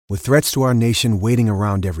With threats to our nation waiting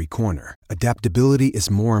around every corner, adaptability is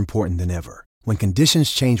more important than ever. When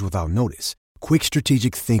conditions change without notice, quick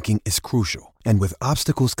strategic thinking is crucial. And with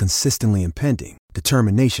obstacles consistently impending,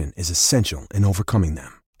 determination is essential in overcoming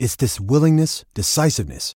them. It's this willingness,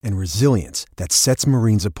 decisiveness, and resilience that sets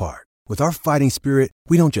Marines apart. With our fighting spirit,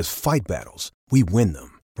 we don't just fight battles, we win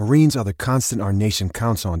them. Marines are the constant our nation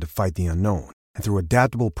counts on to fight the unknown. And through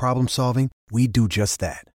adaptable problem solving, we do just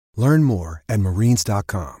that. Learn more at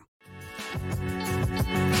marines.com.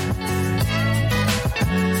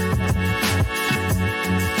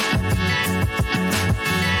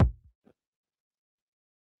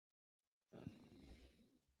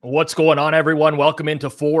 What's going on, everyone? Welcome into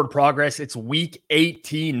Forward Progress. It's week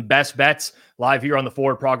 18 best bets live here on the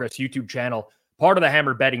Forward Progress YouTube channel, part of the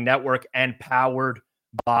Hammer Betting Network and powered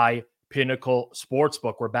by Pinnacle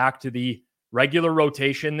Sportsbook. We're back to the regular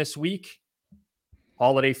rotation this week.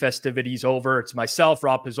 Holiday festivities over. It's myself,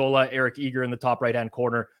 Rob Pizzola, Eric Eager in the top right-hand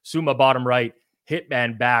corner, Suma bottom right,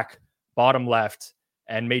 Hitman back bottom left,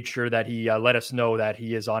 and made sure that he let us know that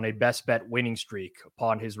he is on a best bet winning streak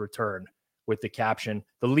upon his return with the caption,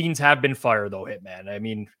 "The leans have been fire, though, Hitman." I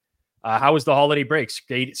mean, how was the holiday break?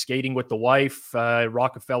 Skating with the wife,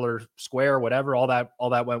 Rockefeller Square, whatever, all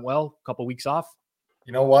that went well? A couple weeks off?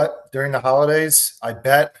 You know what? During the holidays, I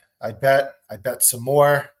bet some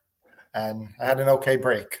more. And I had an okay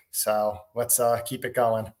break. So let's keep it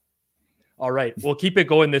going. All right. We'll keep it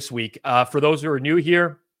going this week. For those who are new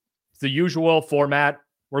here, it's the usual format.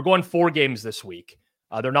 We're going 4 games this week.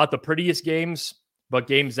 They're not the prettiest games, but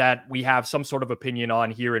games that we have some sort of opinion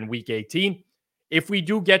on here in week 18. If we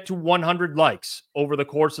do get to 100 likes over the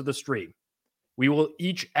course of the stream, we will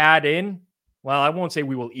each add in, well, I won't say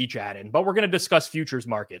we will each add in, but we're going to discuss futures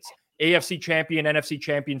markets. AFC champion, NFC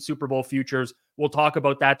champion, Super Bowl futures. We'll talk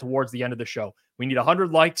about that towards the end of the show. We need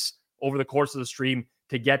 100 likes over the course of the stream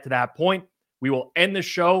to get to that point. We will end the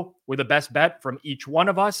show with a best bet from each one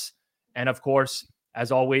of us. And of course,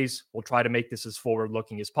 as always, we'll try to make this as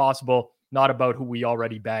forward-looking as possible. Not about who we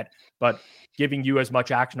already bet, but giving you as much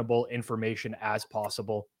actionable information as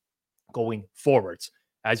possible going forwards.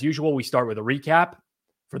 As usual, we start with a recap.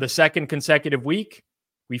 For the second consecutive week,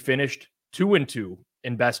 we finished 2-2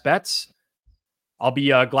 in best bets. I'll be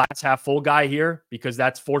a glass half full guy here because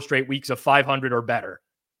that's 4 straight weeks of 500 or better.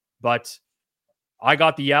 But I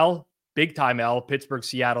got the L, big time L, Pittsburgh,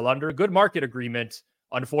 Seattle under. Good market agreement.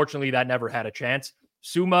 Unfortunately, that never had a chance.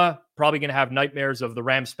 Suma probably going to have nightmares of the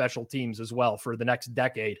Rams special teams as well for the next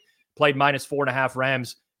decade. Played -4.5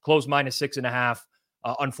 Rams, closed -6.5.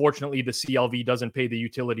 Unfortunately, the CLV doesn't pay the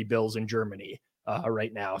utility bills in Germany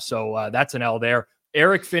right now. So that's an L there.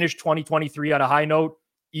 Eric finished 2023 on a high note.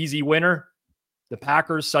 Easy winner. The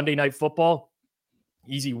Packers, Sunday Night Football.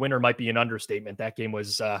 Easy winner might be an understatement. That game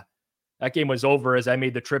was over as I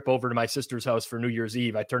made the trip over to my sister's house for New Year's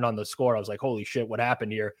Eve. I turned on the score. I was like, holy shit, what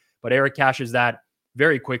happened here? But Eric cashes that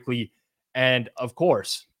very quickly. And of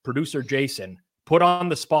course, producer Jason put on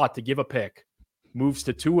the spot to give a pick. Moves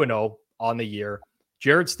to 2-0 on the year.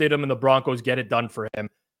 Jared Stidham and the Broncos get it done for him.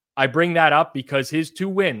 I bring that up because his 2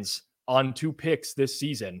 wins on 2 picks this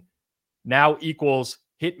season now equals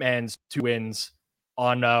Hitman's 2 wins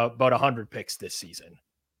on about 100 picks this season.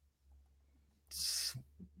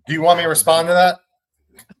 Do you want me to respond to that?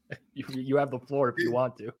 You have the floor if you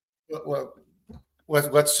want to. Well,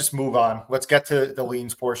 let's just move on. Let's get to the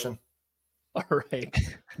leans portion. All right.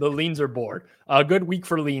 The leans are bored. A good week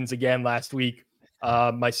for leans again last week.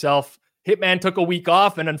 Myself, Hitman took a week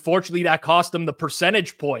off, and unfortunately that cost him the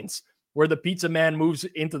percentage points where the Pizza Man moves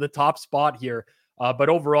into the top spot here. But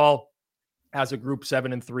overall, as a group,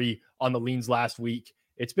 7-3 on the leans last week.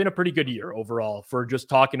 It's been a pretty good year overall for just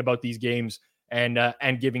talking about these games and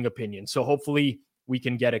giving opinions. So hopefully we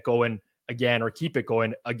can get it going again or keep it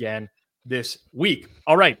going again this week.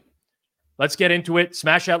 All right, let's get into it.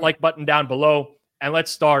 Smash that like button down below. And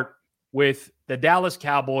let's start with the Dallas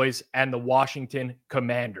Cowboys and the Washington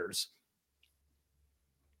Commanders.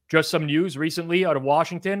 Just some news recently out of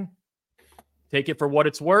Washington. Take it for what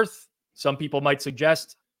it's worth. Some people might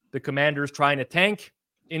suggest the Commanders trying to tank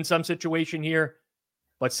in some situation here,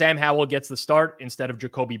 but Sam Howell gets the start instead of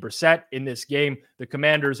Jacoby Brissett in this game. The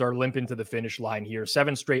Commanders are limping to the finish line here.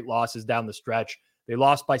 7 straight losses down the stretch. They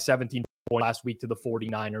lost by 17 points last week to the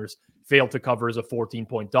 49ers, failed to cover as a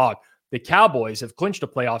 14-point dog. The Cowboys have clinched a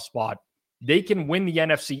playoff spot. They can win the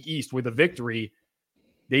NFC East with a victory.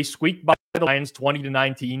 They squeaked by the Lions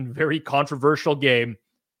 20-19. Very controversial game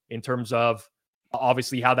in terms of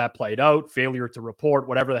obviously how that played out, failure to report,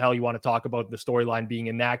 whatever the hell you want to talk about the storyline being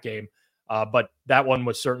in that game. But that one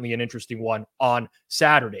was certainly an interesting one on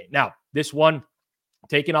Saturday. Now, this one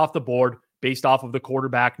taken off the board based off of the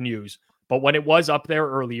quarterback news. But when it was up there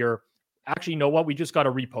earlier, actually, you know what? We just got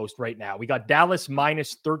a repost right now. We got Dallas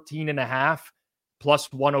minus 13.5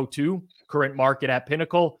 plus 102, current market at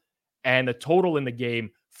Pinnacle. And the total in the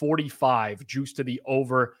game, 45, juice to the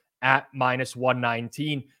over at minus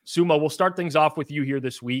 119. Suma, we'll start things off with you here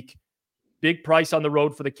this week. Big price on the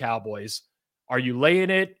road for the Cowboys. Are you laying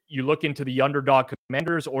it? You look into the underdog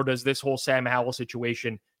Commanders, or does this whole Sam Howell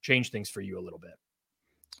situation change things for you a little bit?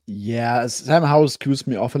 Yeah, Sam Howell skews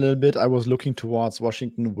me off a little bit. I was looking towards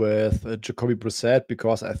Washington with Jacoby Brissett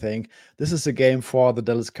because I think this is a game for the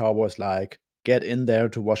Dallas Cowboys. Like, get in there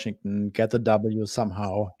to Washington, get the W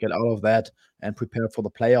somehow, get out of that, and prepare for the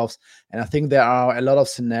playoffs. And I think there are a lot of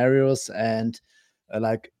scenarios and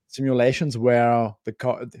like simulations where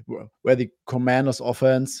the Commanders'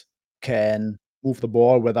 offense can move the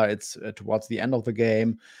ball, whether it's towards the end of the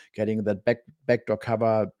game, getting that backdoor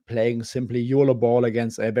cover, playing simply YOLO ball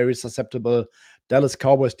against a very susceptible Dallas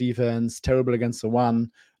Cowboys defense, terrible against the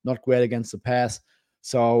run, not great against the pass.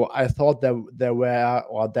 So I thought that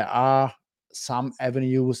there are some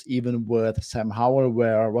avenues even with Sam Howell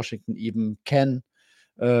where Washington even can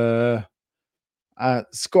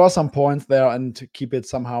score some points there and keep it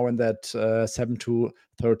somehow in that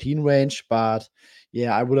 7-13 range. But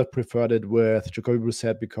yeah, I would have preferred it with Jacoby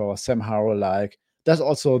Brissett because Sam Howell, like, that's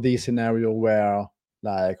also the scenario where,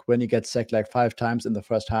 like, when he gets sacked like 5 times in the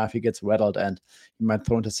first half, he gets rattled and he might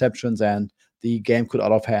throw interceptions and the game could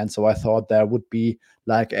out of hand. So I thought there would be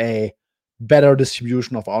like a better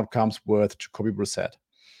distribution of outcomes with Jacoby Brissett.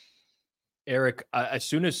 Eric, as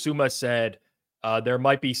soon as Suma said there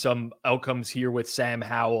might be some outcomes here with Sam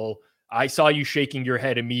Howell, I saw you shaking your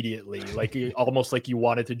head immediately, like almost like you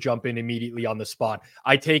wanted to jump in immediately on the spot.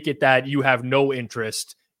 I take it that you have no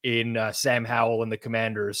interest in Sam Howell and the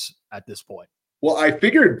Commanders at this point. Well, I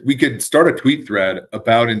figured we could start a tweet thread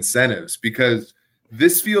about incentives because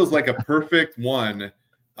this feels like a perfect one.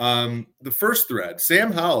 The first thread,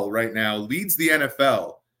 Sam Howell right now leads the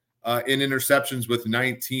NFL in interceptions with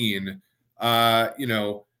 19.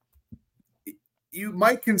 You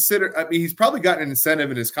might consider, I mean, he's probably got an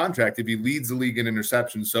incentive in his contract if he leads the league in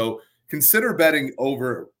interceptions. So consider betting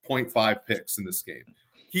over 0.5 picks in this game.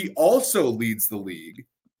 He also leads the league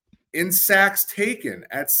in sacks taken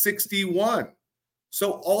at 61.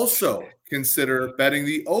 So also consider betting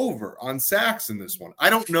the over on sacks in this one. I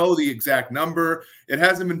don't know the exact number. It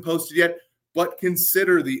hasn't been posted yet, but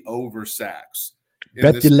consider the over sacks.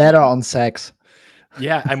 Bet the ladder on sacks.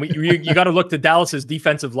 Yeah, and you got to look to Dallas's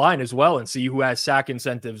defensive line as well and see who has sack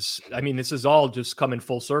incentives. I mean, this is all just coming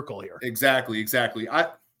full circle here. Exactly.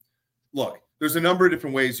 Look, there's a number of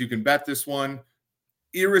different ways you can bet this one,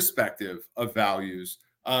 irrespective of values.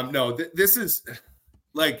 This is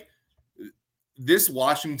like this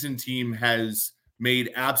Washington team has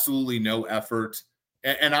made absolutely no effort.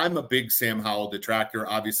 And I'm a big Sam Howell detractor.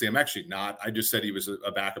 Obviously, I'm actually not. I just said he was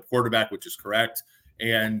a backup quarterback, which is correct.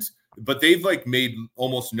 But they've like made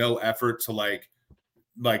almost no effort to like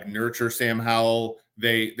nurture Sam Howell.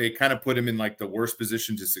 They kind of put him in like the worst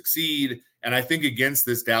position to succeed. And I think against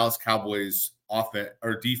this Dallas Cowboys offense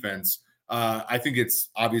or defense, I think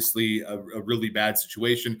it's obviously a really bad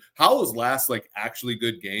situation. Howell's last like actually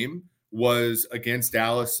good game was against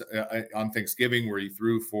Dallas on Thanksgiving, where he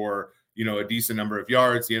threw for a decent number of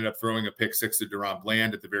yards. He ended up throwing a pick 6 to Deron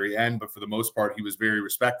Bland at the very end, but for the most part, he was very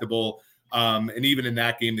respectable. And even in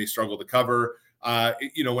that game, they struggled to cover.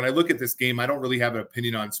 When I look at this game, I don't really have an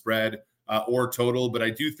opinion on spread or total, but I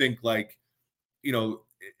do think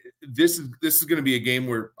this is going to be a game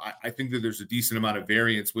where I think that there's a decent amount of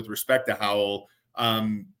variance with respect to Howell.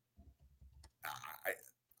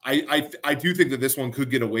 I do think that this one could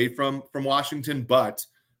get away from Washington, but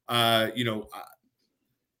that's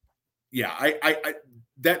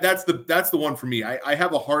the one for me. I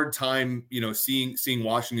have a hard time, seeing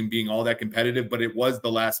Washington being all that competitive, but it was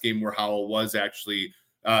the last game where Howell was actually,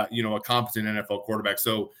 a competent NFL quarterback.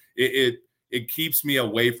 So it keeps me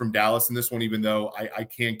away from Dallas in this one, even though I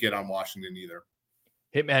can't get on Washington either.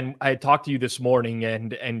 Hitman, I had talked to you this morning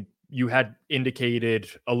and you had indicated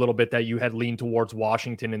a little bit that you had leaned towards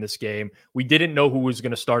Washington in this game. We didn't know who was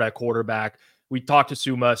going to start at quarterback. We talked to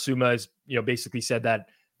Suma. Suma has, basically said that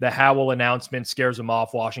the Howell announcement scares him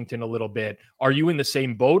off Washington a little bit. Are you in the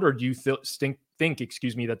same boat, or do you think,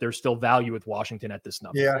 that there's still value with Washington at this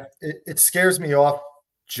number? Yeah, it scares me off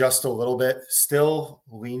just a little bit. Still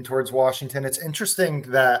lean towards Washington. It's interesting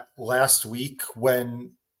that last week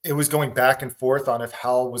when it was going back and forth on if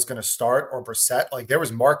Howell was going to start or Brissett, like there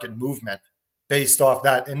was market movement based off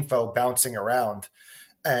that info bouncing around.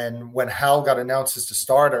 And when Howell got announced as the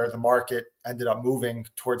starter, the market ended up moving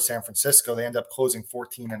towards San Francisco. They ended up closing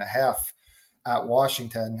 14.5. at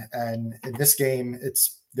Washington. And in this game,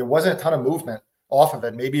 there wasn't a ton of movement off of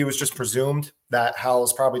it. Maybe it was just presumed that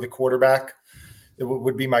Howell's probably the quarterback. It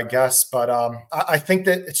would be my guess. But I think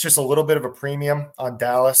that it's just a little bit of a premium on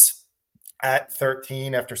Dallas at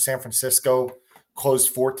 13 after San Francisco closed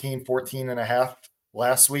 14 and a half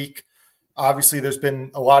last week. Obviously, there's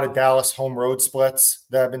been a lot of Dallas home road splits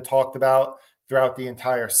that have been talked about throughout the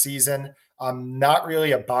entire season. I'm not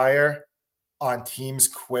really a buyer on teams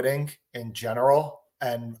quitting in general.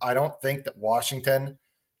 And I don't think that Washington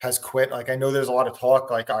has quit. Like, I know there's a lot of talk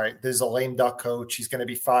like, all right, this is a lame duck coach. He's going to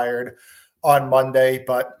be fired on Monday.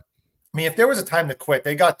 But I mean, if there was a time to quit,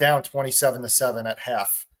 they got down 27-7 at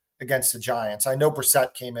half against the Giants. I know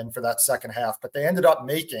Brissett came in for that second half, but they ended up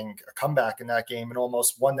making a comeback in that game and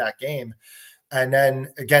almost won that game. And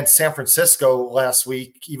then against San Francisco last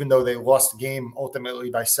week, even though they lost the game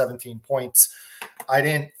ultimately by 17 points, I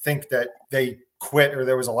didn't think that they quit or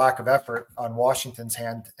there was a lack of effort on Washington's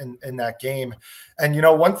hand in that game. And,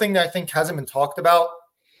 one thing that I think hasn't been talked about,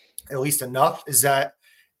 at least enough, is that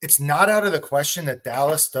it's not out of the question that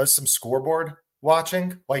Dallas does some scoreboard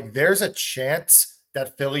watching. Like, there's a chance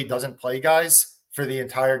that Philly doesn't play guys for the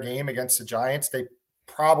entire game against the Giants. They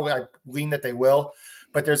probably, I lean that they will,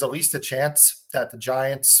 but there's at least a chance that the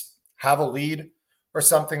Giants have a lead or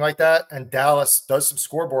something like that. And Dallas does some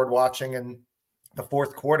scoreboard watching in the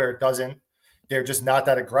fourth quarter. They're just not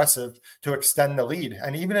that aggressive to extend the lead.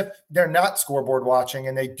 And even if they're not scoreboard watching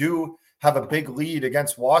and they do have a big lead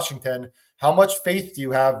against Washington, how much faith do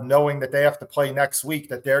you have knowing that they have to play next week,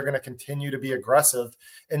 that they're going to continue to be aggressive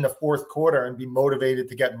in the fourth quarter and be motivated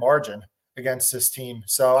to get margin against this team?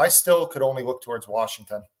 So I still could only look towards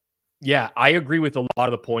Washington. Yeah, I agree with a lot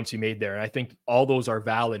of the points you made there. And I think all those are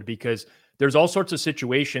valid because there's all sorts of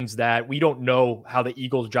situations that we don't know how the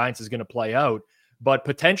Eagles-Giants is going to play out. But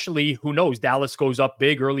potentially, who knows, Dallas goes up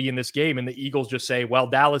big early in this game and the Eagles just say, well,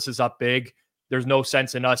 Dallas is up big. There's no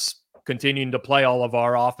sense in us continuing to play all of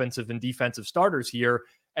our offensive and defensive starters here.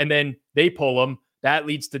 And then they pull them. That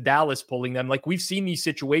leads to Dallas pulling them. Like, we've seen these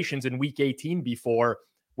situations in week 18 before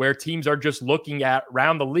where teams are just looking at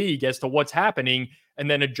around the league as to what's happening and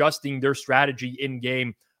then adjusting their strategy in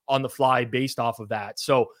game on the fly based off of that.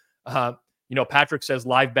 So, Patrick says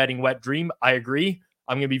live betting wet dream. I agree.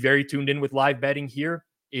 I'm going to be very tuned in with live betting here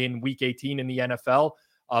in week 18 in the NFL.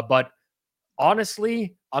 But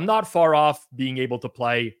honestly, I'm not far off being able to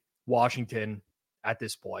play Washington at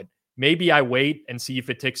this point. Maybe I wait and see if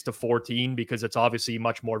it ticks to 14 because it's obviously a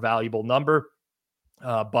much more valuable number.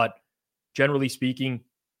 But generally speaking,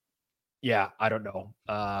 yeah, I don't know.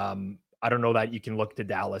 I don't know that you can look to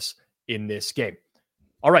Dallas in this game.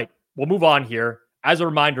 All right, we'll move on here. As a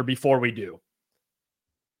reminder, before we do,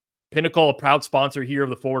 Pinnacle, a proud sponsor here of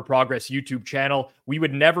the Forward Progress YouTube channel. We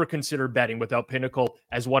would never consider betting without Pinnacle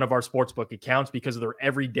as one of our sportsbook accounts because of their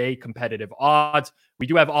everyday competitive odds. We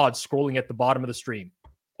do have odds scrolling at the bottom of the stream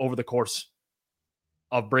over the course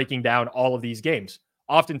of breaking down all of these games.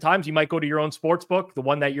 Oftentimes, you might go to your own sportsbook, the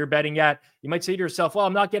one that you're betting at. You might say to yourself, well,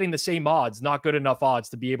 I'm not getting the same odds, not good enough odds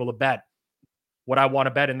to be able to bet what I want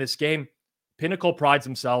to bet in this game. Pinnacle prides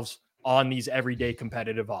themselves on these everyday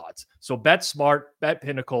competitive odds. So bet smart, bet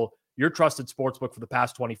Pinnacle, your trusted sportsbook for the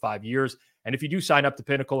past 25 years. And if you do sign up to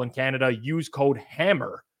Pinnacle in Canada, use code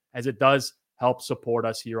HAMMER as it does help support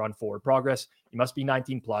us here on Forward Progress. You must be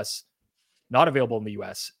 19 plus, not available in the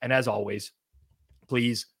US. And as always,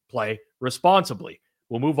 please play responsibly.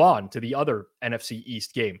 We'll move on to the other NFC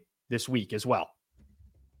East game this week as well.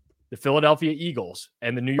 The Philadelphia Eagles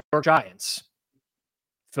and the New York Giants.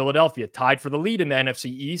 Philadelphia tied for the lead in the NFC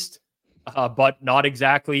East, but not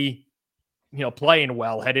exactly, playing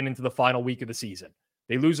well heading into the final week of the season.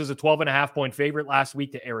 They lose as a 12.5-point favorite last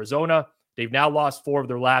week to Arizona. They've now lost 4 of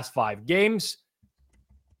their last 5 games.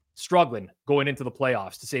 Struggling going into the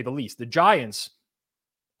playoffs, to say the least. The Giants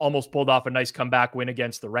almost pulled off a nice comeback win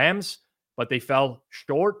against the Rams, but they fell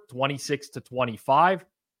short, 26-25.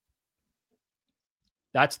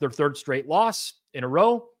 That's their 3rd straight loss in a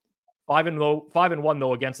row. 5-1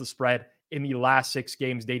 though against the spread in the last 6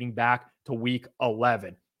 games dating back to week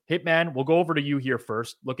 11. Hitman, we'll go over to you here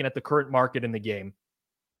first, looking at the current market in the game.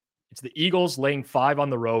 It's the Eagles laying 5 on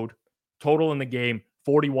the road. Total in the game,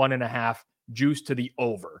 41.5, juice to the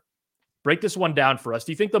over. Break this one down for us.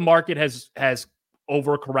 Do you think the market has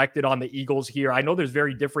overcorrected on the Eagles here? I know there's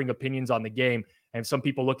very differing opinions on the game, and some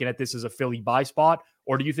people looking at this as a Philly buy spot,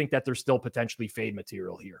 or do you think that there's still potentially fade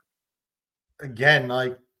material here? Again,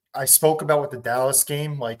 like I spoke about with the Dallas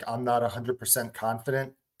game, like I'm not 100%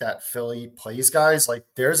 confident that Philly plays guys. Like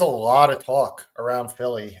there's a lot of talk around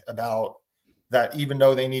Philly about that, even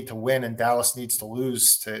though they need to win and Dallas needs to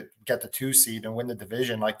lose to get the 2 seed and win the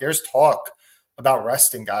division. Like there's talk about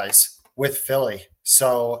resting guys with Philly.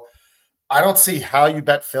 So I don't see how you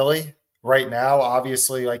bet Philly right now.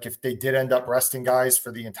 Obviously, like if they did end up resting guys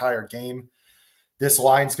for the entire game, this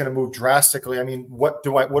line's going to move drastically. I mean, what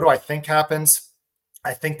do I think happens?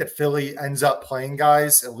 I think that Philly ends up playing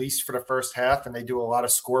guys at least for the first half, and they do a lot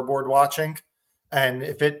of scoreboard watching. And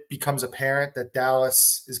if it becomes apparent that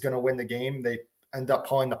Dallas is going to win the game, they end up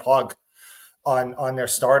pulling the plug on their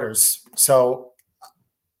starters. So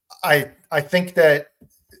I think that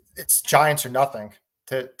it's Giants or nothing,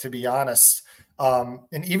 to be honest.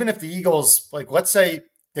 And even if the Eagles, like, let's say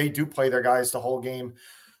they do play their guys the whole game,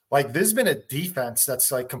 like there's been a defense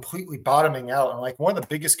that's like completely bottoming out. And like one of the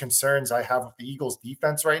biggest concerns I have with the Eagles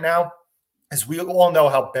defense right now is we all know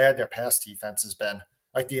how bad their pass defense has been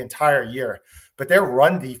like the entire year, but their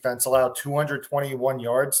run defense allowed 221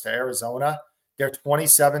 yards to Arizona. They're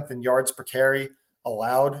 27th in yards per carry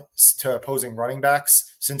allowed to opposing running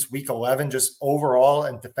backs since week 11, just overall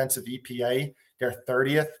and defensive EPA. They're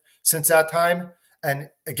 30th since that time. And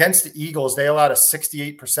against the Eagles, they allowed a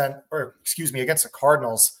 68%, or excuse me, against the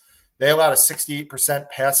Cardinals, they allowed a 68%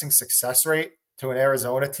 passing success rate to an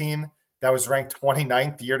Arizona team that was ranked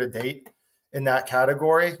 29th year to date in that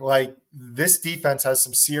category. Like this defense has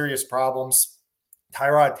some serious problems.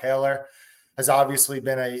 Tyrod Taylor has obviously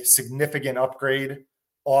been a significant upgrade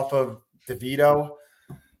off of DeVito.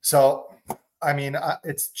 So, I mean,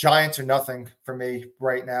 it's Giants or nothing for me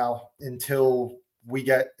right now until we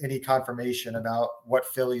get any confirmation about what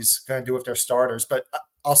Philly's going to do with their starters. But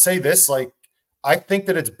I'll say this, like, I think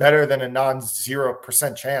that it's better than a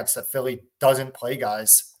non-0% chance that Philly doesn't play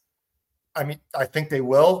guys. I mean, I think they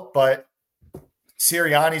will, but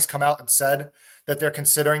Sirianni's come out and said that they're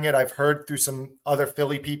considering it. I've heard through some other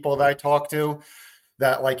Philly people that I talked to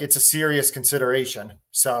that like it's a serious consideration.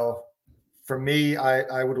 So for me,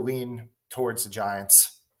 I would lean towards the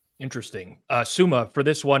Giants. Interesting. Suma, for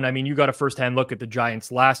this one, I mean, you got a firsthand look at the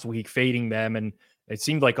Giants last week, fading them, and it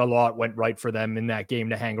seemed like a lot went right for them in that game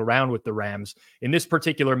to hang around with the Rams. In this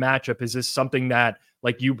particular matchup, is this something that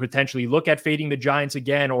like you potentially look at fading the Giants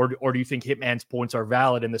again, or do you think Hitman's points are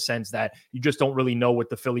valid in the sense that you just don't really know what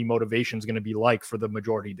the Philly motivation is going to be like for the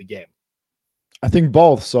majority of the game? I think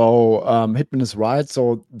both. So Hitman is right.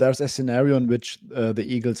 So there's a scenario in which the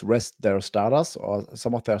Eagles rest their starters or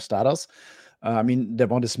some of their starters. I mean,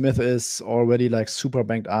 Devonta Smith is already like super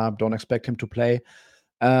banked up. Don't expect him to play.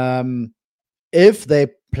 If they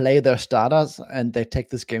play their starters and they take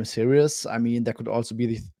this game serious, I mean, there could also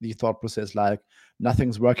be the thought process like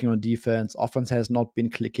nothing's working on defense. Offense has not been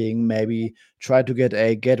clicking. Maybe try to get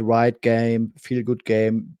a get-right game, feel-good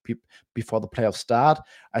game before the playoffs start.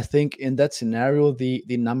 I think in that scenario, the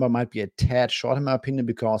number might be a tad short in my opinion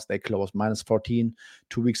because they closed -14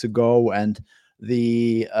 2 weeks ago, and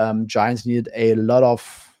the Giants needed a lot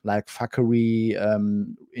of like fuckery,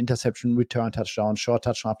 interception, return touchdown, short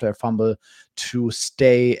touchdown after a fumble to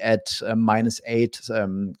stay at -8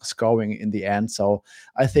 scoring in the end. So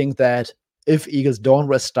I think that if Eagles don't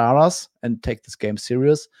rest starters and take this game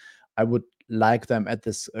serious, I would like them at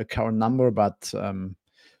this current number, but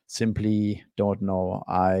simply don't know.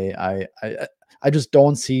 I just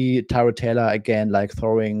don't see Tyrod Taylor again, like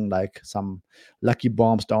throwing like some lucky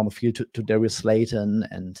bombs down the field to Darius Slayton.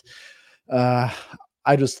 And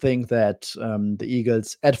I just think that the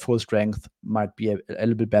Eagles at full strength might be a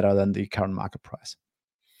little bit better than the current market price.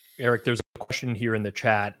 Eric, there's a question here in the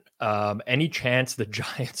chat. Any chance the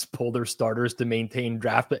Giants pull their starters to maintain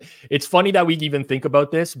draft? It's funny that we even think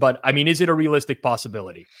about this, but I mean, is it a realistic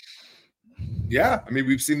possibility? Yeah. I mean,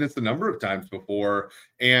 we've seen this a number of times before.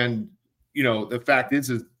 And, you know, the fact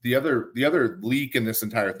is the other leak in this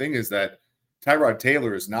entire thing is that Tyrod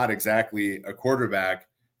Taylor is not exactly a quarterback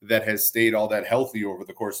that has stayed all that healthy over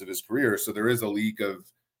the course of his career. So there is a leak of,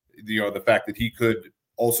 you know, the fact that he could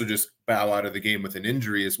also just bow out of the game with an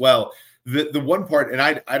injury as well. The one part, and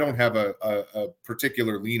I don't have a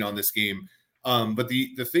particular lean on this game, but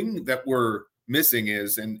the thing that we're missing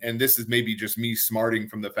is, and this is maybe just me smarting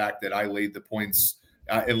from the fact that I laid the points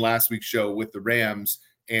in last week's show with the Rams,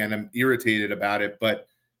 and I'm irritated about it, but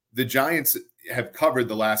the Giants have covered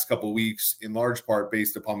the last couple of weeks in large part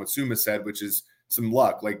based upon what Suma said, which is some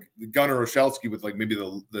luck, like Gunnar Olszewski with like maybe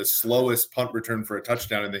the slowest punt return for a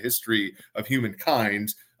touchdown in the history of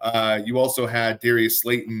humankind. You also had Darius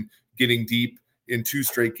Slayton getting deep in 2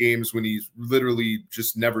 straight games when he's literally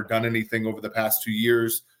just never done anything over the past 2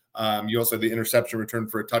 years. You also had the interception return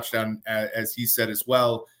for a touchdown, as he said as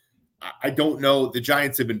well. I don't know. The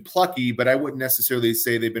Giants have been plucky, but I wouldn't necessarily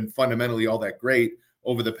say they've been fundamentally all that great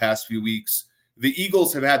over the past few weeks. The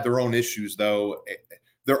Eagles have had their own issues, though.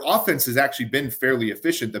 Their offense has actually been fairly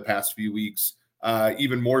efficient the past few weeks.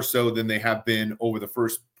 even more so than they have been over the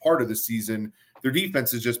first part of the season. Their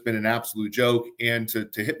defense has just been an absolute joke. And to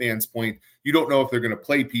Hitman's point, you don't know if they're going to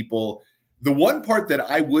play people. The one part that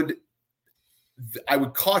I would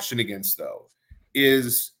caution against, though,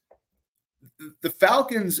 is the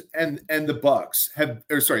Falcons and the Bucks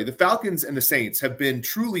the Falcons and the Saints have been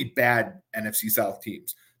truly bad NFC South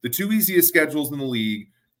teams. The two easiest schedules in the league,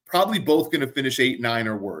 probably both going to finish 8-9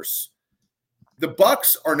 or worse. The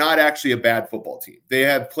Bucks are not actually a bad football team. They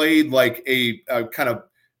have played like a kind of,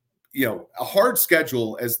 a hard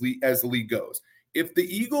schedule as the league goes. If the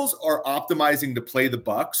Eagles are optimizing to play the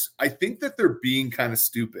Bucks, I think that they're being kind of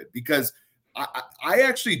stupid, because I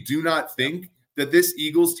actually do not think that this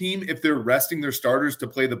Eagles team, if they're resting their starters to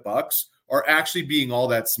play the Bucks, are actually being all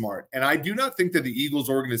that smart. And I do not think that the Eagles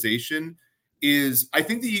organization is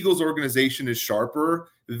sharper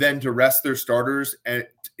than to rest their starters and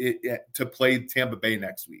to play Tampa Bay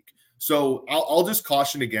next week. So I'll just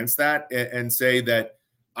caution against that and say that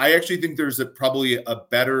I actually think there's probably a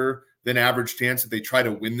better than average chance that they try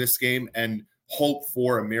to win this game and hope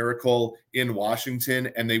for a miracle in Washington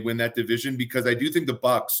and they win that division, because I do think the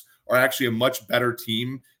Bucks are actually a much better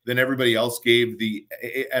team than everybody else gave the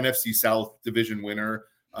NFC South division winner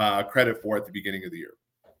credit for at the beginning of the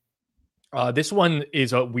year. This one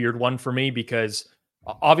is a weird one for me because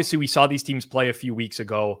obviously we saw these teams play a few weeks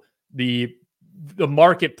ago. The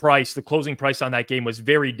market price, the closing price on that game was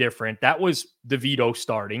very different. That was DeVito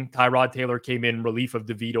starting. Tyrod Taylor came in relief of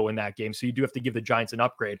DeVito in that game. So you do have to give the Giants an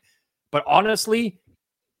upgrade. But honestly,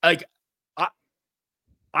 like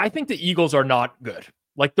I think the Eagles are not good.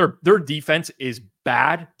 Like their defense is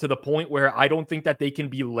bad to the point where I don't think that they can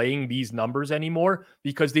be laying these numbers anymore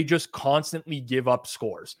because they just constantly give up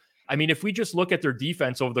scores. I mean, if we just look at their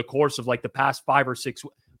defense over the course of like the past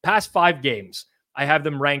 5 games, I have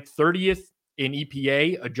them ranked 30th in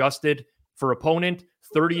EPA adjusted for opponent,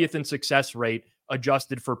 30th in success rate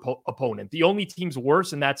adjusted for opponent. The only teams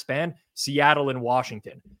worse in that span, Seattle and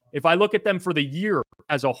Washington. If I look at them for the year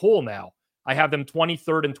as a whole now, I have them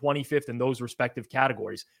 23rd and 25th in those respective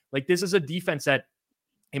categories. Like, this is a defense that,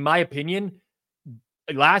 in my opinion,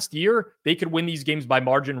 last year, they could win these games by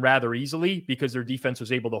margin rather easily because their defense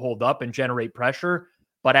was able to hold up and generate pressure.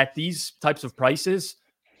 But at these types of prices,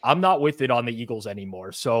 I'm not with it on the Eagles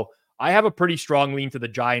anymore. So I have a pretty strong lean to the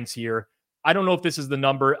Giants here. I don't know if this is the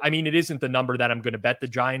number. I mean, it isn't the number that I'm going to bet the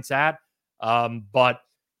Giants at. But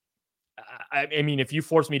I mean, if you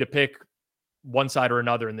force me to pick one side or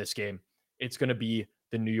another in this game, it's going to be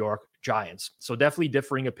the New York Giants. So definitely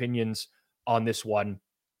differing opinions on this one.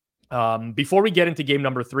 Before we get into game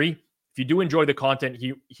number 3, if you do enjoy the content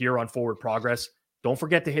here on Forward Progress, don't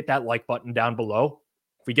forget to hit that like button down below.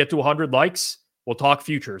 If we get to 100 likes, we'll talk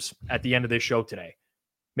futures at the end of this show today.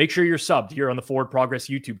 Make sure you're subbed here on the Forward Progress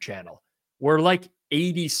YouTube channel. We're like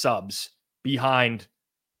 80 subs behind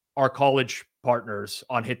our college partners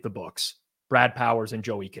on Hit the Books, Brad Powers and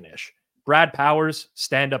Joey Knish. Brad Powers,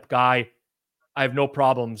 stand-up guy. I have no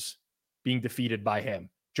problems being defeated by him.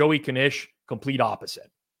 Joey Knish, complete opposite.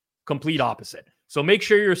 Complete opposite. So make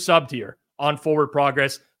sure you're subbed here on Forward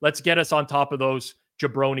Progress. Let's get us on top of those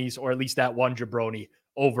jabronis, or at least that one jabroni,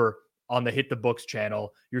 over on the Hit the Books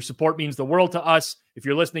channel. Your support means the world to us. If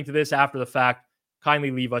you're listening to this after the fact,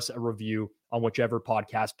 kindly leave us a review on whichever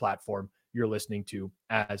podcast platform you're listening to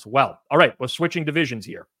as well. All right, we're switching divisions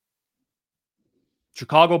here.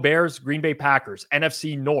 Chicago Bears, Green Bay Packers,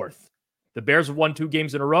 NFC North. The Bears have won 2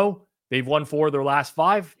 games in a row. They've won 4 of their last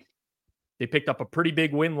 5. They picked up a pretty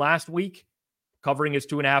big win last week, covering as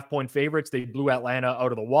 2.5-point favorites. They blew Atlanta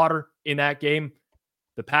out of the water in that game.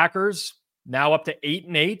 The Packers now up to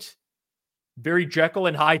 8-8. Very Jekyll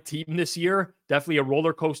and Hyde team this year. Definitely a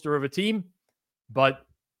roller coaster of a team. But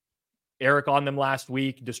Eric on them last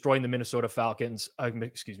week, destroying the Minnesota Vikings as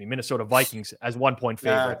 1-point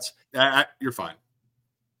favorites. You're fine.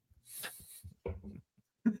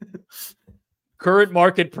 Current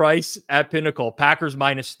market price at Pinnacle, Packers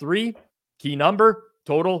 -3. Key number,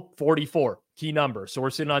 total 44. Key number. So we're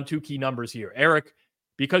sitting on 2 key numbers here. Eric,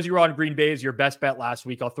 because you were on Green Bay as your best bet last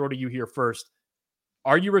week, I'll throw to you here first.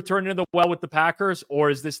 Are you returning to the well with the Packers, or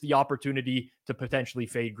is this the opportunity to potentially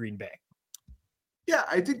fade Green Bay? Yeah,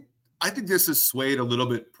 I think this is swayed a little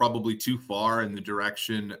bit, probably too far in the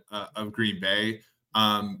direction of Green Bay.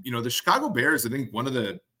 The Chicago Bears, I think one of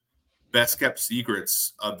the best kept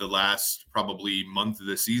secrets of the last probably month of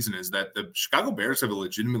the season is that the Chicago Bears have a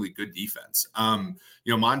legitimately good defense.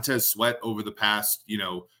 Montez Sweat over the past,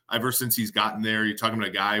 ever since he's gotten there, you're talking about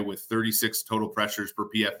a guy with 36 total pressures per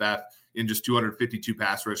PFF in just 252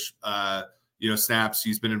 pass rush, snaps.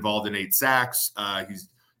 He's been involved in 8 sacks. He's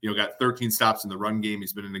got 13 stops in the run game.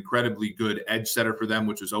 He's been an incredibly good edge setter for them,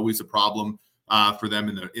 which was always a problem for them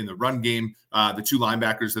in the run game. The two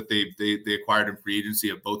linebackers that they acquired in free agency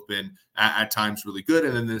have both been at times really good.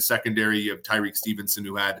 And then the secondary, you have Tyreek Stevenson,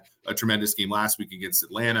 who had a tremendous game last week against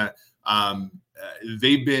Atlanta.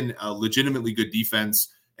 They've been a legitimately good defense.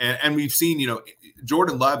 And we've seen,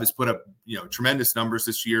 Jordan Love has put up, tremendous numbers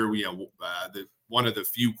this year. One of the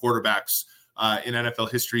few quarterbacks in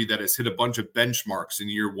NFL history that has hit a bunch of benchmarks in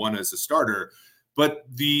year one as a starter. But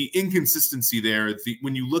the inconsistency there,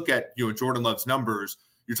 when you look at Jordan Love's numbers,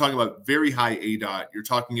 you're talking about very high ADOT. You're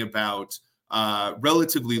talking about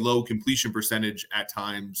relatively low completion percentage at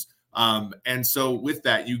times. And so with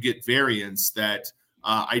that, you get variance that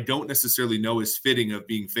I don't necessarily know is fitting of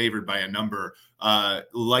being favored by a number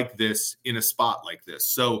like this in a spot like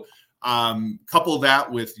this. So couple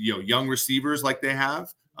that with young receivers like they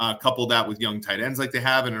have, couple that with young tight ends like they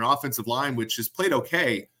have, and an offensive line which has played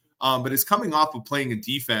okay, but is coming off of playing a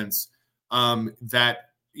defense that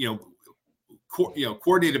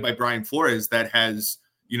coordinated by Brian Flores that has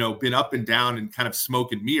been up and down and kind of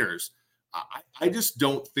smoke and mirrors. I just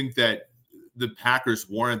don't think that the Packers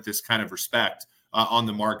warrant this kind of respect on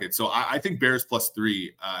the market. So I think Bears +3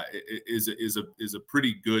 is a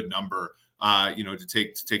pretty good number, to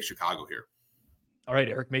take Chicago here. All right,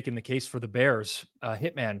 Eric, making the case for the Bears.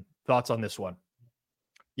 Hitman, thoughts on this one?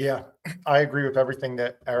 Yeah, I agree with everything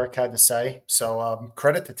that Eric had to say. So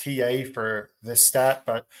credit to TA for this stat,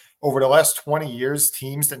 but over the last 20 years,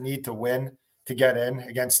 teams that need to win to get in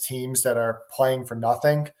against teams that are playing for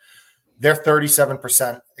nothing, they're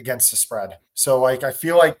 37% against the spread. So I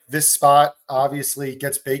feel like this spot obviously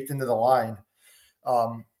gets baked into the line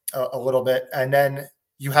a little bit. And then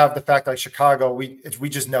you have the fact like Chicago, we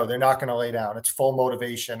just know they're not going to lay down. It's full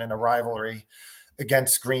motivation in a rivalry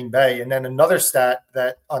against Green Bay. And then another stat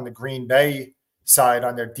that on the Green Bay side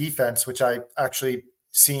on their defense, which I actually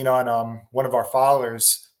seen on one of our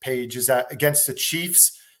followers page, is that against the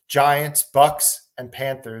Chiefs, Giants, Bucks, and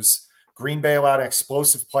Panthers, Green Bay allowed an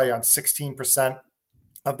explosive play on 16%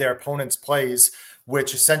 of their opponents' plays,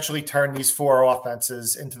 which essentially turned these four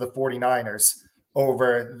offenses into the 49ers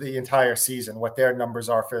over the entire season, what their numbers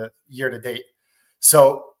are for year to date.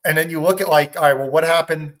 So, and then you look at all right, well, what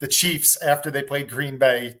happened? The Chiefs, after they played Green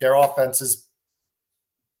Bay, their offense has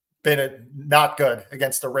been not good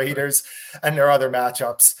against the Raiders and their other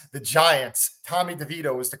matchups. The Giants, Tommy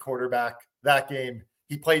DeVito was the quarterback that game.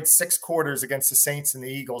 He played 6 quarters against the Saints and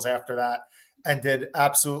the Eagles after that and did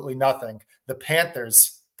absolutely nothing. The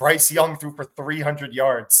Panthers, Bryce Young threw for 300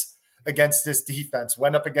 yards against this defense,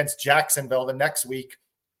 went up against Jacksonville the next week,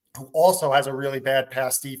 who also has a really bad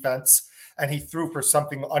pass defense, and he threw for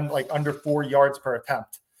something under 4 yards per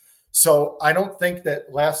attempt. So I don't think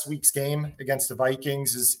that last week's game against the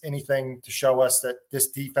Vikings is anything to show us that this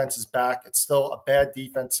defense is back. It's still a bad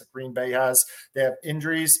defense that Green Bay has. They have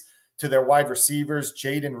injuries to their wide receivers,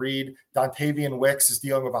 Jaden Reed. Dontavian Wicks is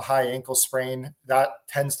dealing with a high ankle sprain. That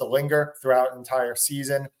tends to linger throughout an entire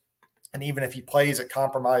season. And even if he plays, it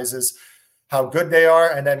compromises how good they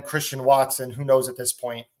are. And then Christian Watson, who knows at this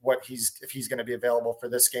point if he's going to be available for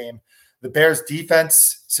this game. The Bears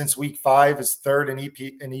defense since week 5 is third in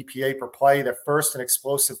EPA per play. They're first in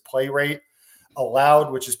explosive play rate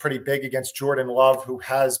allowed, which is pretty big against Jordan Love, who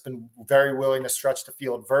has been very willing to stretch the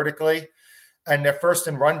field vertically. And they're first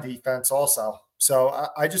in run defense also. So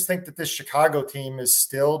I just think that this Chicago team is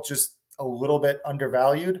still just a little bit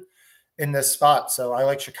undervalued in this spot. So I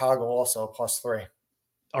like Chicago also +3.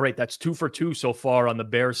 All right, that's 2 for 2 so far on the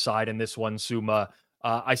Bears side in this one, Suma.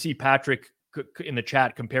 I see Patrick in the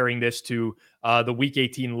chat comparing this to the Week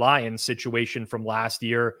 18 Lions situation from last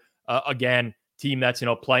year. Again, team that's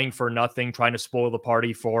playing for nothing, trying to spoil the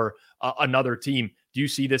party for another team. Do you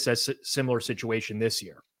see this as a similar situation this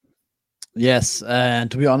year? Yes, and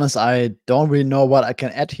to be honest, I don't really know what I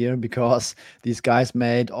can add here because these guys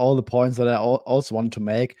made all the points that I also wanted to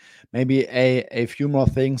make. Maybe a few more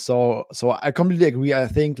things. So I completely agree. I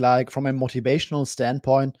think from a motivational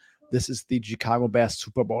standpoint, this is the Chicago Bears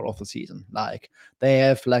Super Bowl of the season. They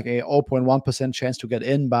have a 0.1% chance to get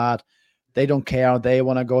in, but they don't care. They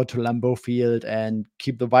want to go to Lambeau Field and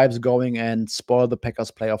keep the vibes going and spoil the Packers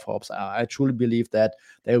playoff hopes. I truly believe that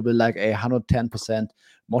they will be 110%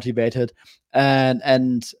 motivated.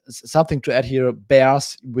 And something to add here,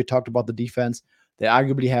 Bears, we talked about the defense. They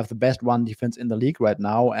arguably have the best run defense in the league right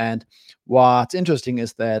now. And what's interesting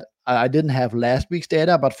is that I didn't have last week's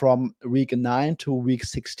data, but from week 9 to week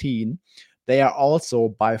 16, they are also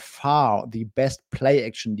by far the best play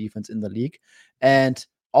action defense in the league. And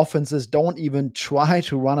offenses don't even try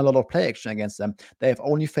to run a lot of play action against them. They have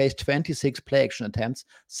only faced 26 play action attempts,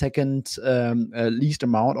 second least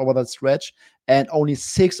amount over that stretch, and only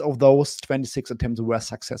 6 of those 26 attempts were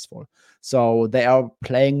successful. So they are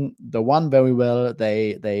playing the one very well.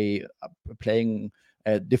 They are playing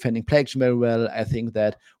defending play action very well. I think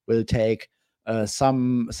that will take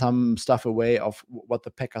some stuff away of what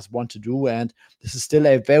the Packers want to do. And this is still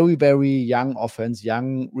a very, very young offense,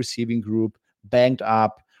 young receiving group, banged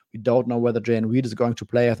up. We don't know whether Jalen Reed is going to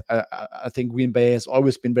play. I think Green Bay has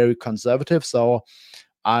always been very conservative. So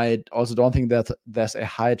I also don't think that there's a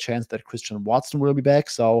high chance that Christian Watson will be back.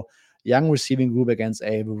 So young receiving group against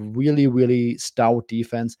a really, really stout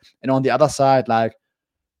defense. And on the other side, like,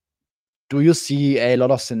 do you see a lot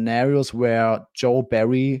of scenarios where Joe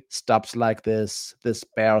Barry stops like this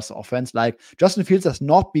Bears offense? Like, Justin Fields has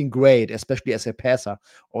not been great, especially as a passer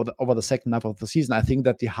over the second half of the season. I think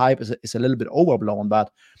that the hype is a little bit overblown, but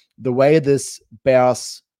the way this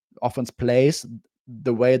Bears offense plays,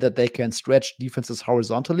 the way that they can stretch defenses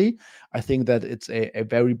horizontally, I think that it's a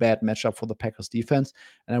very bad matchup for the Packers defense.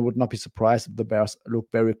 And I would not be surprised if the Bears look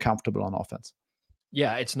very comfortable on offense.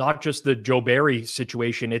 Yeah, it's not just the Joe Barry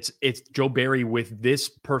situation. It's Joe Barry with this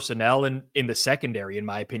personnel in the secondary, in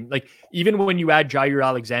my opinion. Like, even when you add Jair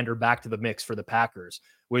Alexander back to the mix for the Packers,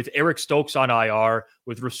 with Eric Stokes on IR,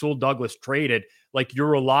 with Rasul Douglas traded, like, you're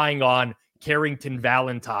relying on Carrington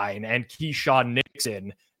Valentine and Keyshawn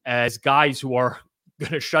Nixon as guys who are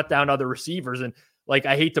going to shut down other receivers. And, like,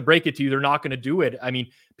 I hate to break it to you, they're not going to do it. I mean,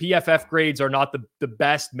 PFF grades are not the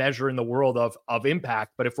best measure in the world of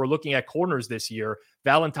impact. But if we're looking at corners this year,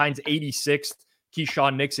 Valentine's 86th,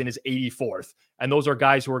 Keyshawn Nixon is 84th. And those are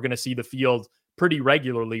guys who are going to see the field pretty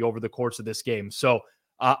regularly over the course of this game. So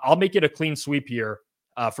I'll make it a clean sweep here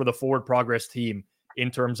for the forward progress team in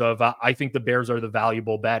terms of I think the Bears are the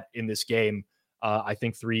valuable bet in this game. I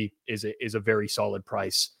think 3 is a very solid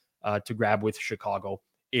price to grab with Chicago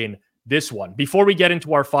in this one. Before we get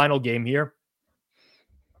into our final game here,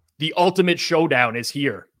 the ultimate showdown is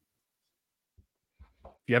here.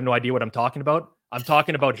 If you have no idea what I'm talking about, I'm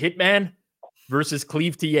talking about Hitman versus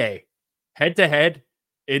Cleve TA. Head-to-head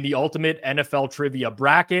in the ultimate NFL trivia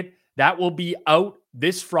bracket. That will be out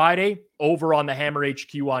this Friday over on the Hammer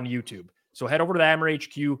HQ on YouTube. So head over to the Hammer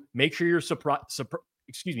HQ. Make sure you're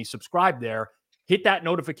subscribed there. Hit that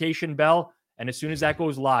notification bell. And as soon as that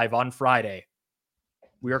goes live on Friday,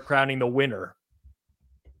 we are crowning the winner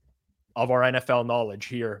of our NFL knowledge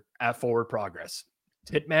here at Forward Progress.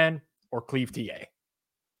 Hitman or Cleve TA.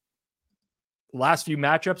 Last few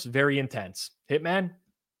matchups, very intense. Hitman,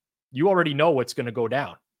 you already know what's going to go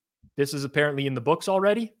down. This is apparently in the books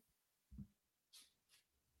already.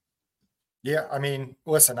 Yeah, I mean,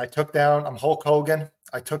 listen, I'm Hulk Hogan.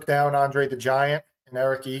 I took down Andre the Giant and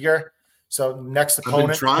Eric Eager. So next opponent, I've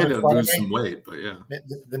been trying to lose some weight, but yeah.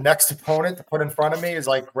 The next opponent to put in front of me is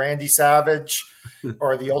like Randy Savage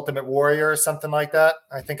or the Ultimate Warrior or something like that.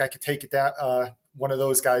 I think I could take it down, one of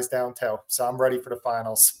those guys down too. So I'm ready for the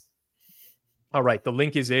finals. All right. The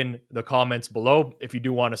link is in the comments below. If you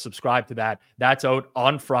do want to subscribe to that, that's out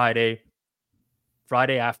on Friday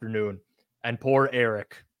afternoon. And poor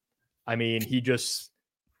Eric. I mean, he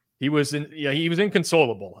was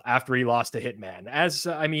inconsolable after he lost to Hitman.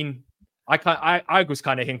 I was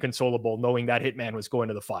kind of inconsolable knowing that Hitman was going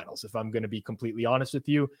to the finals. If I'm going to be completely honest with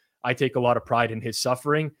you, I take a lot of pride in his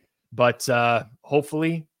suffering, but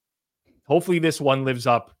hopefully this one lives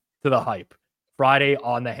up to the hype. Friday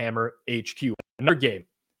on the Hammer HQ. Another game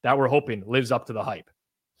that we're hoping lives up to the hype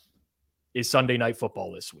is Sunday Night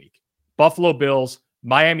Football this week. Buffalo Bills,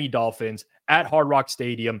 Miami Dolphins at Hard Rock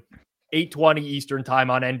Stadium, 8:20 Eastern time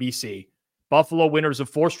on NBC. Buffalo winners of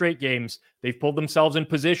 4 straight games. They've pulled themselves in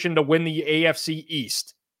position to win the AFC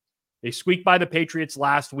East. They squeaked by the Patriots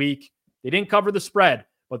last week. They didn't cover the spread,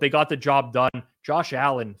 but they got the job done. Josh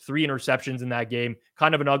Allen, 3 interceptions in that game.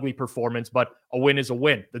 Kind of an ugly performance, but a win is a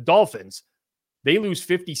win. The Dolphins, they lose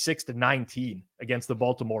 56-19 against the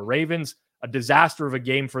Baltimore Ravens. A disaster of a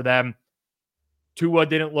game for them. Tua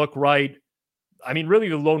didn't look right. I mean, really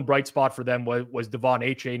the lone bright spot for them was Devon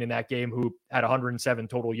Achane in that game, who had 107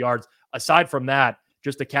 total yards. Aside from that,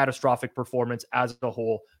 just a catastrophic performance as a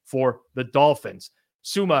whole for the Dolphins.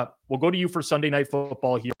 Suma, we'll go to you for Sunday Night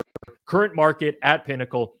Football here. Current market at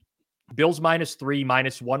Pinnacle, Bills -3,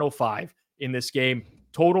 -105 in this game.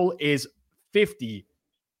 Total is 50.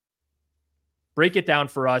 Break it down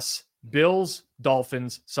for us. Bills,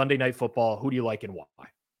 Dolphins, Sunday Night Football. Who do you like and why?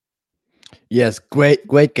 Yes,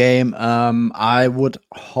 great game. I would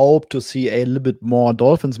hope to see a little bit more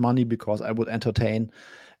Dolphins money because I would entertain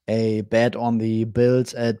a bet on the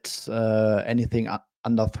Bills at anything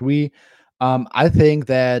under 3. I think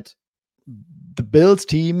that the Bills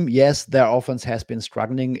team, yes, their offense has been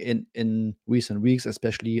struggling in recent weeks,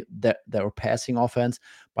 especially their passing offense.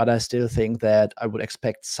 But I still think that I would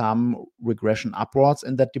expect some regression upwards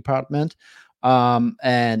in that department.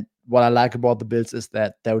 And what I like about the Bills is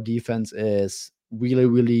that their defense is really,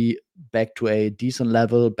 really back to a decent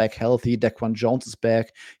level, back healthy. Daquan Jones is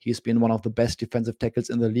back. He's been one of the best defensive tackles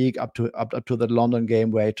in the league up to the London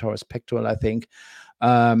game where he tore his pectoral, I think.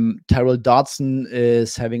 Terrell Dodson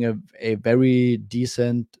is having a very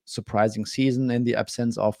decent, surprising season in the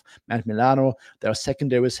absence of Matt Milano. Their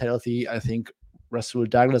secondary is healthy. I think Rasul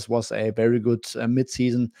Douglas was a very good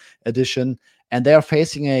midseason addition. And they are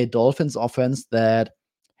facing a Dolphins offense that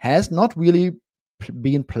has not really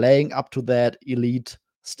been playing up to that elite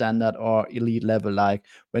standard or elite level. Like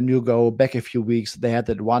when you go back a few weeks, they had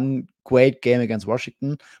that one great game against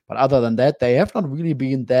Washington. But other than that, they have not really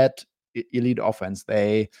been that elite offense.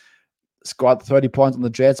 They scored 30 points on the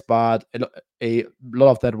Jets, but a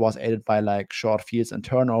lot of that was aided by like short fields and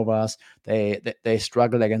turnovers. They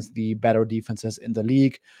struggle against the better defenses in the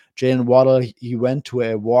league. Jalen Waddle, he went to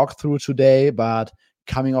a walkthrough today, but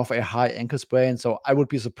coming off a high ankle sprain. So I would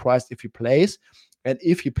be surprised if he plays. And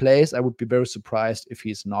if he plays, I would be very surprised if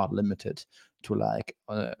he's not limited to like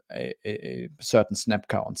a certain snap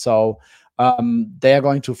count. So they are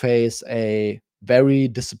going to face a very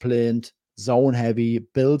disciplined, zone-heavy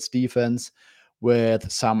Bills defense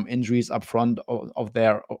with some injuries up front of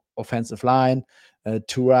their offensive line.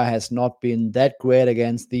 Tua has not been that great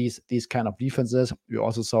against these kind of defenses. We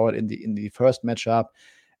also saw it in the first matchup,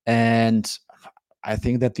 and I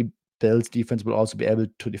think that the Bills defense will also be able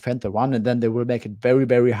to defend the run, and then they will make it very,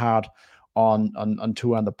 very hard on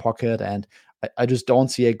Tua in the pocket. And I just don't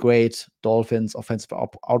see a great Dolphins offensive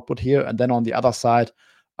output here. And then on the other side,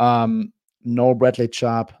 no Bradley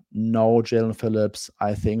Chubb, no Jalen Phillips.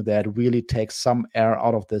 I think that really takes some air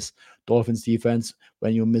out of this Dolphins defense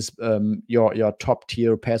when you miss your top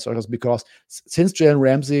tier pass rushers, because since Jalen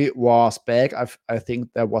Ramsey was back, I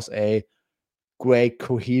think there was a great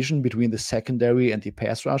cohesion between the secondary and the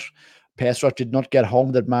pass rush. Pass rush did not get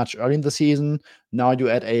home that much early in the season. Now you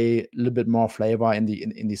add a little bit more flavor in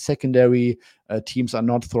the secondary. Teams are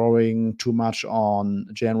not throwing too much on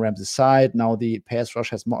Jalen Ramsey's side. Now the pass rush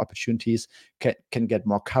has more opportunities, can get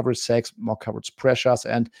more coverage sacks, more coverage pressures,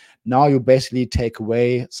 and now you basically take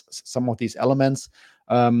away some of these elements.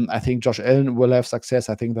 I think Josh Allen will have success.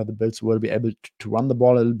 I think that the Bills will be able to run the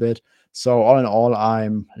ball a little bit. So all in all,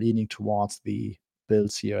 I'm leaning towards the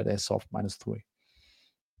Bills here. They're soft -3.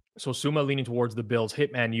 So Suma leaning towards the Bills.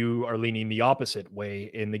 Hitman, you are leaning the opposite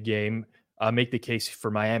way in the game. Make the case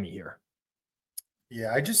for Miami here.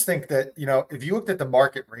 Yeah, I just think that, if you looked at the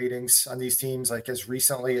market ratings on these teams, like as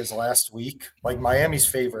recently as last week, like Miami's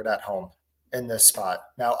favorite at home in this spot.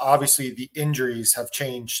 Now, obviously the injuries have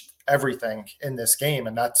changed everything in this game,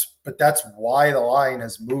 but that's why the line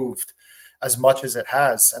has moved as much as it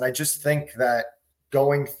has. And I just think that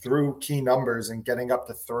going through key numbers and getting up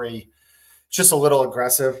to 3, it's just a little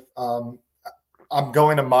aggressive. I'm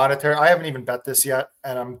going to monitor. I haven't even bet this yet,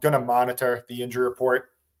 and I'm going to monitor the injury report.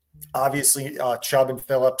 Obviously, Chubb and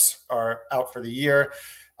Phillips are out for the year.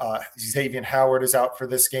 Xavier Howard is out for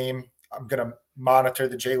this game. I'm going to monitor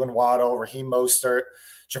the Jalen Waddle, Raheem Mostert,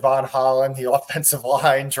 Javon Holland, the offensive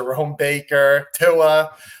line, Jerome Baker,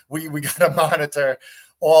 Tua. We got to monitor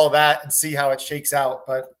all that and see how it shakes out.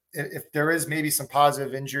 But if there is maybe some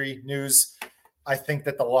positive injury news, I think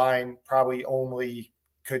that the line probably only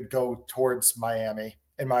could go towards Miami,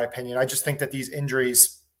 in my opinion. I just think that these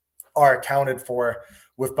injuries are accounted for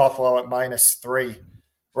with Buffalo at -3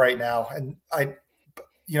 right now. And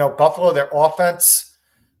Buffalo, their offense,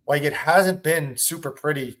 like it hasn't been super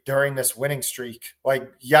pretty during this winning streak.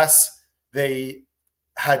 Like, yes, they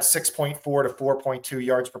had 6.4 to 4.2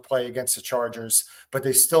 yards per play against the Chargers, but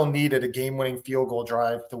they still needed a game-winning field goal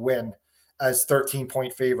drive to win as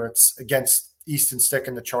 13-point favorites against Easton Stick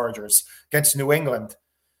and the Chargers. Against New England,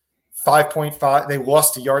 5.5. They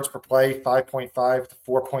lost to yards per play, 5.5 to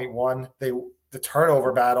 4.1. The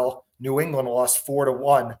turnover battle, New England lost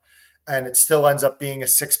 4-1, and it still ends up being a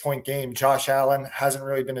 6-point game. Josh Allen hasn't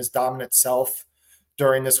really been his dominant self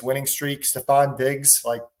during this winning streak. Stephon Diggs,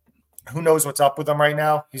 like, who knows what's up with him right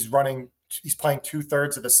now? He's playing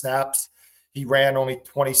 2/3 of the snaps. He ran only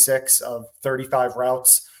 26 of 35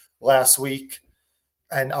 routes last week.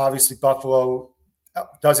 And obviously Buffalo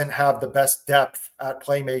doesn't have the best depth at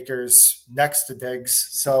playmakers next to Diggs.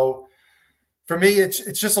 So for me,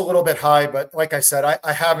 it's just a little bit high. But like I said,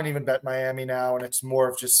 I haven't even bet Miami now, and it's more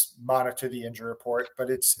of just monitor the injury report. But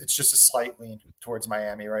it's just a slight lean towards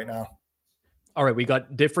Miami right now. All right, we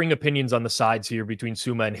got differing opinions on the sides here between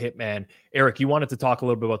Suma and Hitman. Eric, you wanted to talk a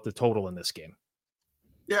little bit about the total in this game.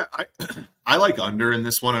 Yeah, I like under in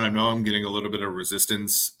this one, and I know I'm getting a little bit of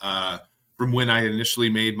resistance from when I initially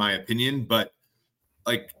made my opinion, but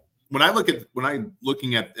like when I'm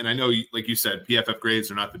looking at, and I know, like you said, PFF grades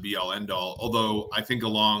are not the be all end all, although I think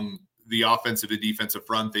along the offensive and defensive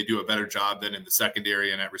front, they do a better job than in the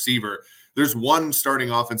secondary and at receiver. There's one starting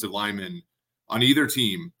offensive lineman on either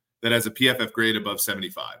team that has a PFF grade above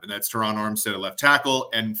 75, and that's Teron Armstead at left tackle.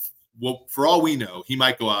 And for all we know, he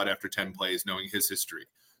might go out after 10 plays, knowing his history.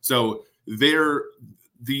 So the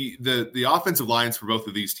offensive lines for both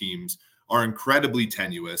of these teams are incredibly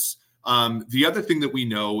tenuous. The other thing that we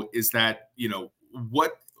know is that, in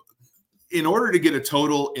order to get a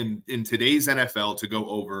total in today's NFL to go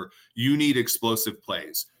over, you need explosive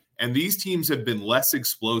plays. And these teams have been less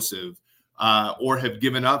explosive or have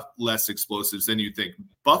given up less explosives than you think.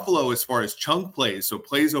 Buffalo, as far as chunk plays, so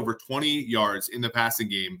plays over 20 yards in the passing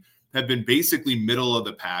game, have been basically middle of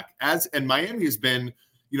the pack. And Miami has been,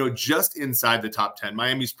 just inside the top 10.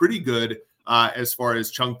 Miami's pretty good as far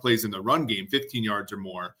as chunk plays in the run game, 15 yards or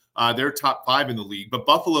more. They're top 5 in the league, but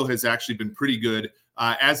Buffalo has actually been pretty good,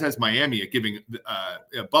 as has Miami at giving.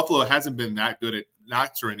 Buffalo hasn't been that good at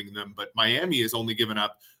not surrendering them, but Miami has only given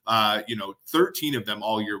up, 13 of them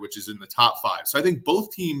all year, which is in the top 5. So I think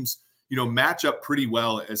both teams, match up pretty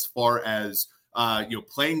well as far as,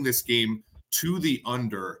 playing this game to the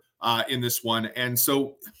under in this one. And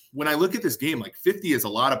so when I look at this game, like 50 is a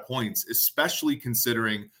lot of points, especially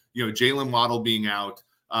considering, Jalen Waddle being out.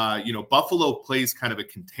 Buffalo plays kind of a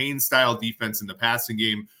contained style defense in the passing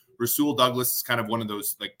game. Rasul Douglas is kind of one of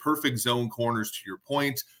those like perfect zone corners, to your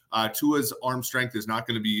point. Tua's arm strength is not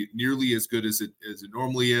going to be nearly as good as it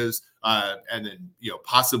normally is. And then,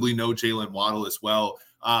 possibly no Jalen Waddle as well.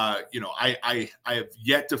 I have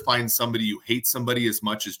yet to find somebody who hates somebody as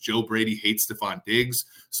much as Joe Brady hates Stephon Diggs.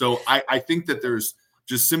 So I think that there's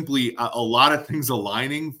just simply a lot of things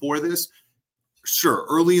aligning for this. Sure,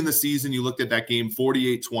 early in the season, you looked at that game,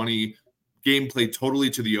 48-20, game played totally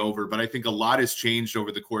to the over, but I think a lot has changed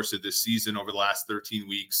over the course of this season, over the last 13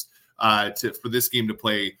 weeks, for this game to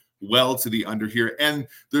play well to the under here. And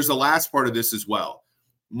there's the last part of this as well.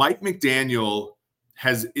 Mike McDaniel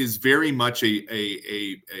is very much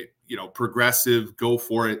a progressive, go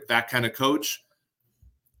for it, that kind of coach.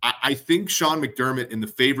 I think Sean McDermott in the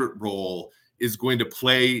favorite role is going to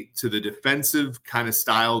play to the defensive kind of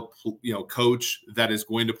style, coach that is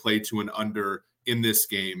going to play to an under in this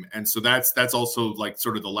game. And so that's also like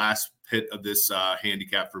sort of the last pit of this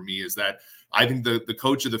handicap for me, is that I think the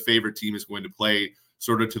coach of the favorite team is going to play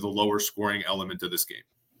sort of to the lower scoring element of this game.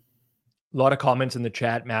 A lot of comments in the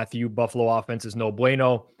chat. Matthew, Buffalo offense is no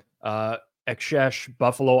bueno. Ekshesh,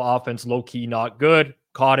 Buffalo offense, low key, not good.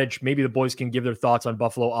 Cottage, maybe the boys can give their thoughts on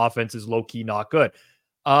Buffalo offense is low key, not good.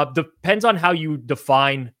 Depends on how you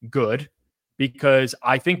define good, because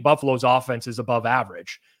I think Buffalo's offense is above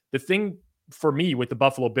average. The thing for me with the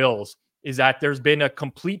Buffalo Bills is that there's been a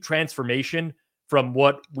complete transformation from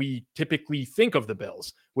what we typically think of the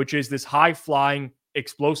Bills, which is this high-flying,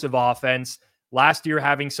 explosive offense. Last year,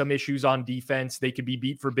 having some issues on defense, they could be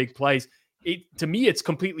beat for big plays. To me, it's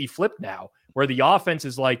completely flipped now, where the offense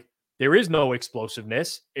is like, there is no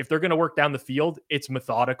explosiveness. If they're going to work down the field, it's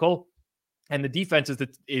methodical. And the defense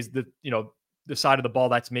is the side of the ball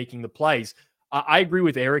that's making the plays. I agree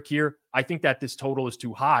with Eric here. I think that this total is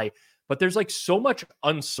too high, but there's like so much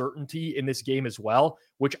uncertainty in this game as well,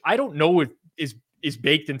 which I don't know if is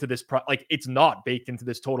baked into this. Like, it's not baked into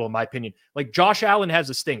this total, in my opinion. Like, Josh Allen has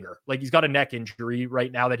a stinger. Like, he's got a neck injury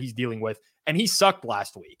right now that he's dealing with, and he sucked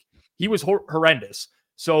last week. He was horrendous.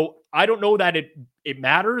 So I don't know that it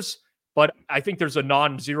matters, but I think there's a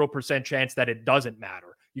 0% chance that it doesn't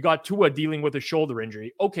matter. You got Tua dealing with a shoulder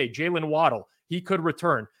injury. Okay, Jalen Waddle, he could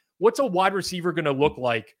return. What's a wide receiver going to look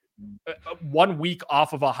like 1 week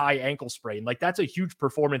off of a high ankle sprain? Like, that's a huge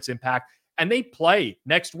performance impact. And they play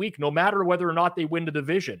next week, no matter whether or not they win the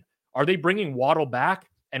division. Are they bringing Waddle back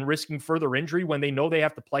and risking further injury when they know they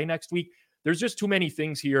have to play next week? There's just too many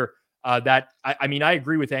things here that, I mean, I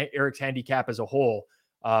agree with Eric's handicap as a whole,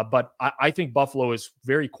 but I think Buffalo is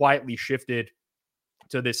very quietly shifted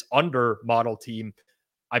to this under model team.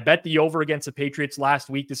 I bet the over against the Patriots last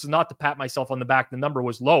week. This is not to pat myself on the back. The number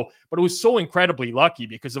was low, but it was so incredibly lucky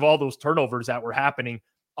because of all those turnovers that were happening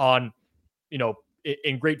on,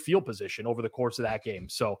 in great field position over the course of that game.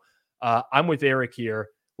 So I'm with Eric here.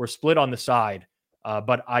 We're split on the side,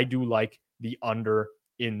 but I do like the under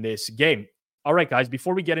in this game. All right, guys,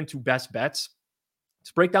 before we get into best bets,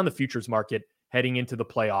 let's break down the futures market heading into the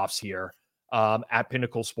playoffs here. at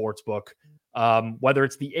Pinnacle Sportsbook. Whether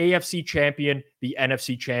it's the AFC champion, the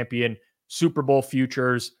NFC champion, Super Bowl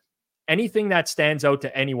futures, anything that stands out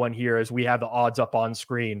to anyone here as we have the odds up on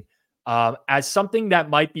screen as something that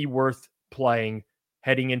might be worth playing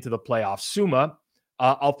heading into the playoffs. Suma,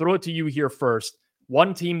 I'll throw it to you here first.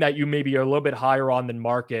 One team that you maybe are a little bit higher on than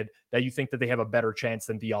market that you think that they have a better chance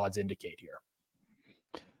than the odds indicate here.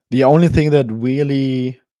 The only thing that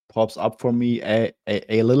really pops up for me a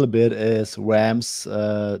little bit is Rams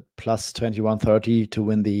plus 2130 to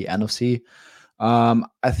win the NFC.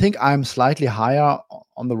 I think I'm slightly higher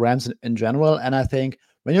on the Rams in general. And I think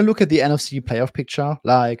when you look at the NFC playoff picture,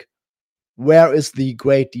 like, where is the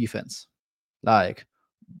great defense? Like,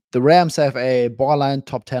 the Rams have a borderline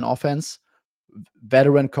top 10 offense,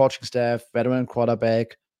 veteran coaching staff, veteran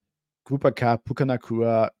quarterback, Cooper Cup, Puka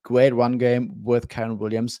Nakua, great run game with Kyron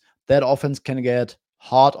Williams. That offense can get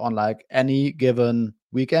hard on like any given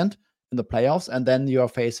weekend in the playoffs. And then you are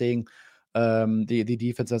facing the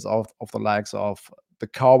defenses of the likes of the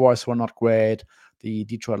Cowboys, who are not great, the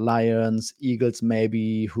Detroit Lions, Eagles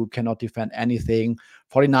maybe, who cannot defend anything.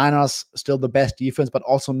 49ers, still the best defense, but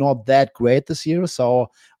also not that great this year. So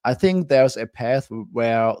I think there's a path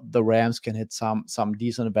where the Rams can hit some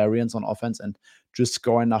decent variance on offense and just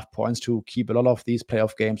score enough points to keep a lot of these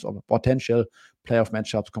playoff games or potential playoff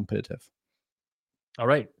matchups competitive. All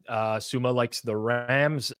right. Suma likes the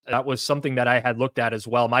Rams. That was something that I had looked at as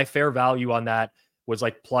well. My fair value on that was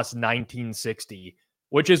like plus 1960,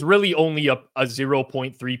 which is really only a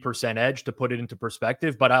 0.3% edge to put it into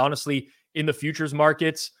perspective. But I honestly, in the futures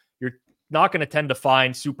markets, you're not going to tend to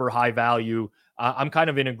find super high value. I'm kind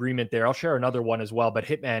of in agreement there. I'll share another one as well. But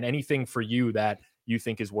Hitman, anything for you that you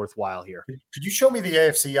think is worthwhile here? Could you show me the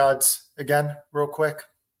AFC odds again real quick?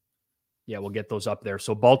 Yeah, we'll get those up there.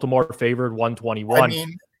 So Baltimore favored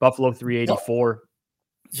 121, Buffalo 384.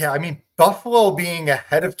 Yeah, I mean, Buffalo being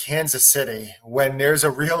ahead of Kansas City when there's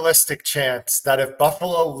a realistic chance that if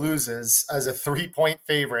Buffalo loses as a 3-point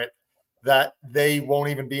favorite, that they won't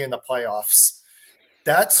even be in the playoffs.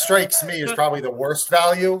 That strikes me as probably the worst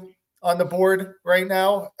value on the board right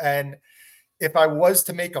now. And if I was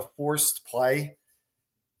to make a forced play,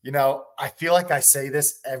 you know, I feel like I say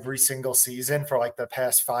this every single season for like the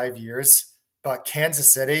past 5 years, but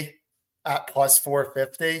Kansas City at plus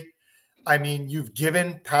 450. I mean, you've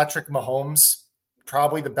given Patrick Mahomes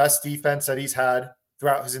probably the best defense that he's had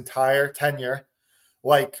throughout his entire tenure.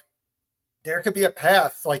 Like, there could be a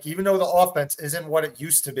path, like, even though the offense isn't what it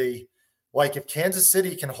used to be, like, if Kansas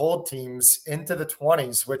City can hold teams into the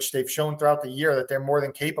 20s, which they've shown throughout the year that they're more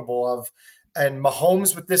than capable of, and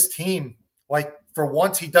Mahomes with this team, like, for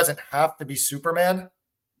once, he doesn't have to be Superman.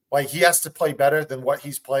 Like, he has to play better than what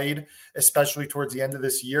he's played, especially towards the end of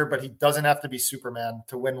this year, but he doesn't have to be Superman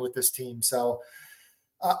to win with this team. So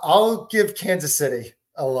I'll give Kansas City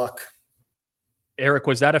a look. Eric,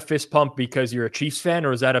 was that a fist pump because you're a Chiefs fan,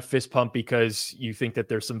 or is that a fist pump because you think that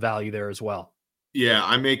there's some value there as well? Yeah,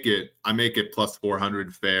 I make it plus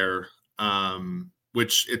 400 fair,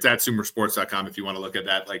 which it's at sumersports.com if you want to look at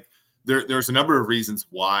that. Like, there's a number of reasons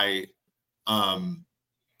why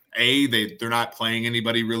they're not playing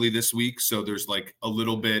anybody really this week, so there's like a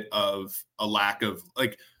little bit of a lack of,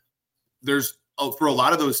 like, there's for a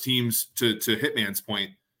lot of those teams, to Hitman's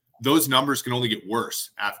point, those numbers can only get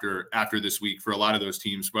worse after this week for a lot of those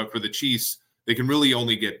teams. But for the Chiefs, they can really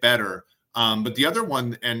only get better. But the other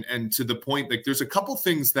one, and to the point, like, there's a couple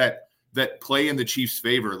things that play in the Chiefs'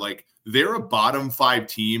 favor. Like, they're a bottom 5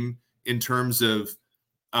 team in terms of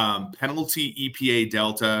penalty EPA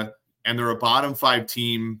delta, and they're a bottom 5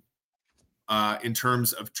 team in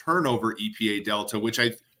terms of turnover EPA delta, which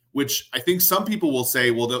I think some people will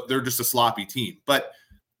say, well, they're just a sloppy team. But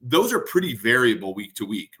those are pretty variable week to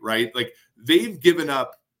week, right? Like, they've given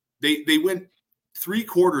up, they went 3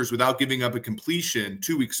 quarters without giving up a completion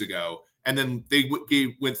 2 weeks ago, and then they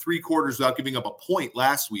went 3 quarters without giving up a point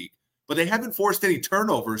last week. But they haven't forced any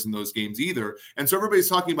turnovers in those games either. And so everybody's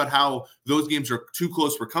talking about how those games are too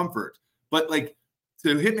close for comfort. But, like,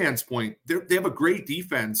 to Hitman's point, they have a great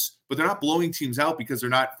defense, but they're not blowing teams out because they're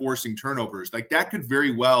not forcing turnovers. Like, that could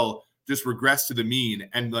very well just regress to the mean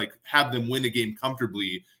and, like, have them win a game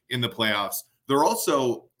comfortably in the playoffs. They're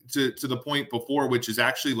also, to the point before, which is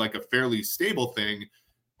actually like a fairly stable thing,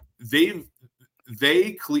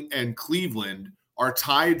 and Cleveland are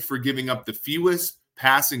tied for giving up the fewest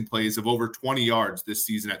passing plays of over 20 yards this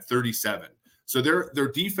season at 37. So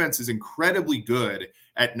their defense is incredibly good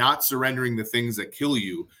at not surrendering the things that kill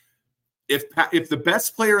you. If the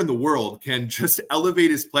best player in the world can just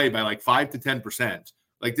elevate his play by like 5 to 10%,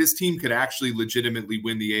 like, this team could actually legitimately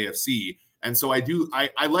win the AFC. And so I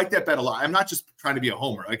like that bet a lot. I'm not just trying to be a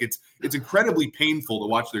homer. Like it's incredibly painful to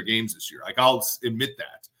watch their games this year. Like I'll admit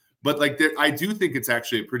that, but like I do think it's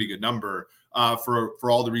actually a pretty good number for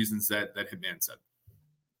all the reasons that Hitman said.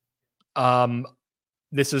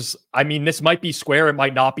 This might be square. It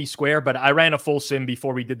might not be square, but I ran a full sim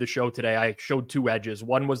before we did the show today. I showed two edges.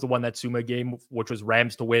 One was the one that Suma game, which was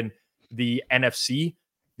Rams to win the NFC.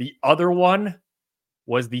 The other one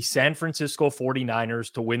was the San Francisco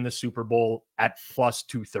 49ers to win the Super Bowl at plus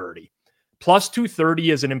 230. Plus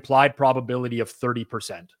 230 is an implied probability of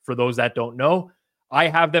 30%. For those that don't know, I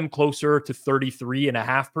have them closer to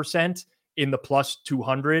 33.5% in the plus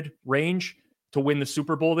 200 range to win the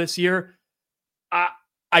Super Bowl this year.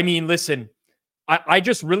 I mean, listen, I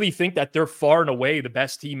just really think that they're far and away the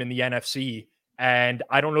best team in the NFC. And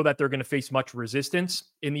I don't know that they're going to face much resistance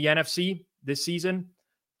in the NFC this season.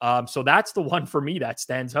 So that's the one for me that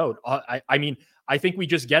stands out. I mean, I think we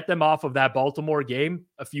just get them off of that Baltimore game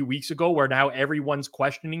a few weeks ago where now everyone's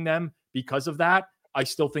questioning them because of that. I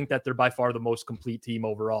still think that they're by far the most complete team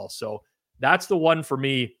overall. So that's the one for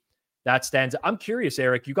me that stands. I'm curious,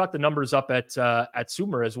 Eric, you got the numbers up at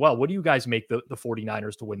Sumer as well. What do you guys make the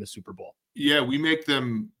 49ers to win the Super Bowl? Yeah, we make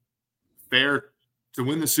them fair to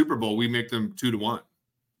win the Super Bowl. We make them 2-1.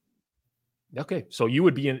 Okay, so you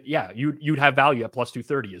would be you'd have value at plus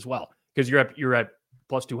 230 as well because you're at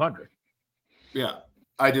plus 200. Yeah,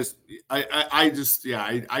 I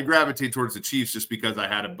gravitate towards the Chiefs just because I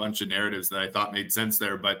had a bunch of narratives that I thought made sense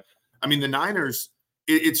there. But I mean, the Niners,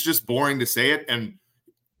 it's just boring to say it.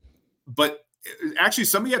 But actually,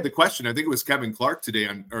 somebody had the question. I think it was Kevin Clark today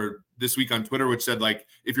or this week on Twitter, which said, like,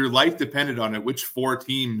 if your life depended on it, which four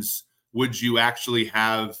teams would you actually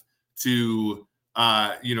have to,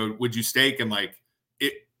 would you stake? And like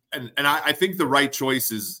it, and I think the right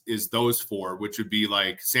choice is those four, which would be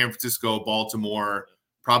like San Francisco, Baltimore,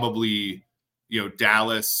 probably,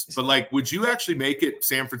 Dallas. But like, would you actually make it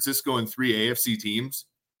San Francisco and 3 AFC teams?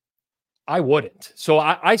 I wouldn't. So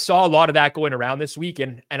I saw a lot of that going around this week,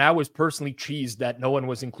 and I was personally cheesed that no one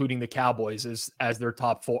was including the Cowboys as their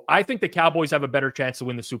top 4. I think the Cowboys have a better chance to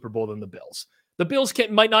win the Super Bowl than the Bills. The Bills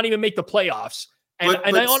might not even make the playoffs, and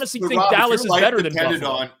I honestly think Rob, Dallas is better than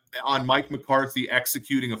Buffalo. On Mike McCarthy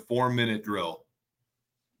executing a 4-minute drill.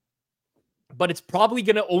 But it's probably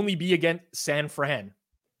going to only be against San Fran.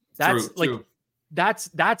 That's true.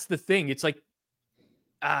 That's the thing. It's like,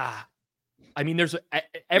 I mean, there's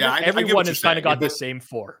everyone has kind of got the same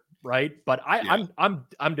 4, right? But I'm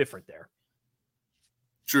different there.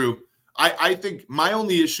 True. I think my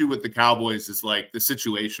only issue with the Cowboys is like the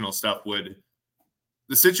situational stuff I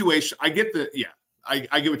get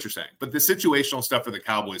I get what you're saying, but the situational stuff for the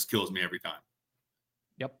Cowboys kills me every time.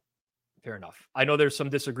 Yep. Fair enough. I know there's some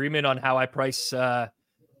disagreement on how I price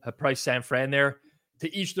San Fran there.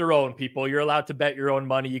 To each their own, people. You're allowed to bet your own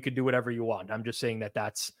money. You can do whatever you want. I'm just saying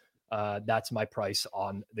that's my price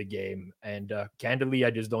on the game. And candidly,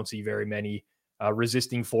 I just don't see very many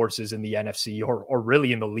resisting forces in the NFC or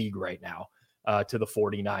really in the league right now to the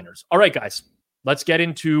 49ers. All right, guys, let's get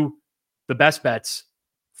into the best bets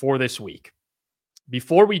for this week.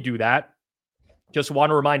 Before we do that, just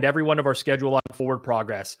want to remind everyone of our schedule on Forward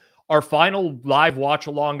Progress. Our final live watch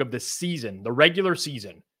along of the season, the regular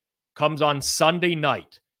season, comes on Sunday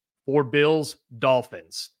night for Bills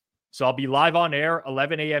Dolphins. So I'll be live on air,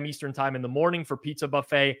 11 a.m. Eastern time in the morning for Pizza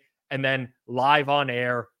Buffet, and then live on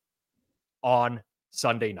air on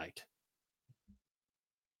Sunday night.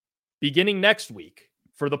 Beginning next week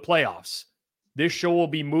for the playoffs, this show will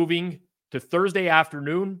be moving to Thursday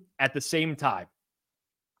afternoon at the same time,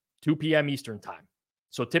 2 p.m. Eastern time.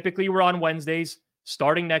 So typically we're on Wednesdays.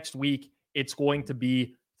 Starting next week, it's going to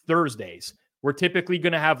be Thursdays. We're typically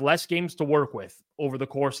going to have less games to work with over the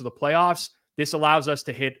course of the playoffs. This allows us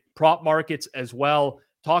to hit prop markets as well,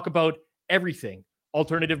 talk about everything,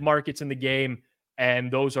 alternative markets in the game,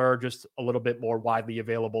 and those are just a little bit more widely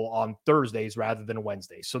available on Thursdays rather than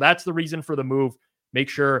Wednesdays. So that's the reason for the move. Make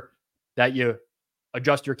sure that you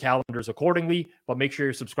adjust your calendars accordingly, but make sure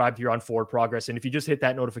you're subscribed here on Forward Progress. And if you just hit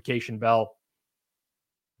that notification bell,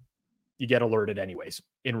 you get alerted anyways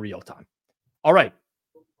in real time. All right.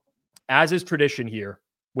 As is tradition here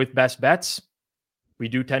with best bets, we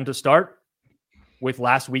do tend to start with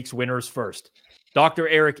last week's winners first. Dr.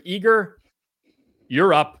 Eric Eager,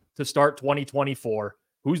 you're up to start 2024.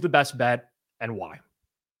 Who's the best bet and why?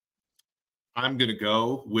 I'm going to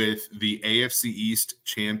go with the AFC East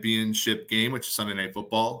Championship game, which is Sunday Night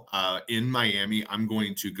Football in Miami. I'm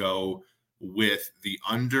going to go with the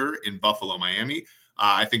under in Buffalo, Miami.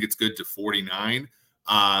 I think it's good to 49.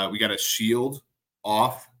 We got to shield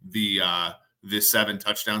off the the 7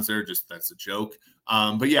 touchdowns there. Just that's a joke.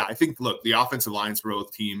 But yeah, I think, look, the offensive lines for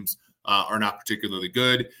both teams are not particularly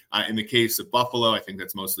good. In the case of Buffalo, I think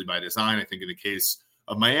that's mostly by design. I think in the case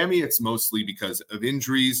of Miami, it's mostly because of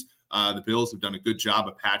injuries. The Bills have done a good job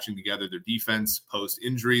of patching together their defense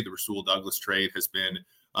post-injury. The Rasul Douglas trade has been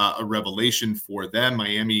a revelation for them.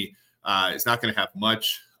 Miami is not going to have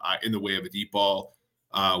much in the way of a deep ball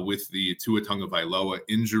with the Tua Tagovailoa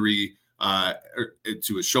injury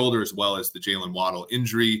to his shoulder, as well as the Jalen Waddle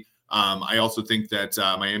injury. I also think that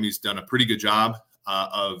Miami's done a pretty good job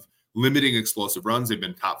of limiting explosive runs. They've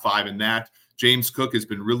been top 5 in that. James Cook has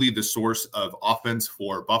been really the source of offense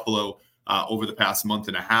for Buffalo over the past month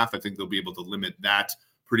and a half. I think they'll be able to limit that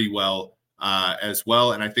pretty well as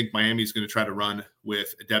well. And I think Miami's going to try to run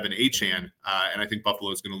with Devin Achane, and I think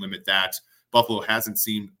Buffalo is going to limit that. Buffalo hasn't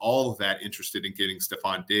seemed all that interested in getting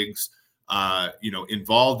Stephon Diggs,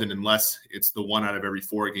 involved. And unless it's the 1 out of every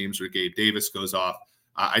 4 games where Gabe Davis goes off,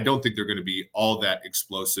 I don't think they're going to be all that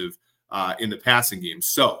explosive in the passing game.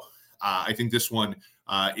 So I think this one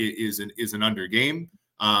is an under game.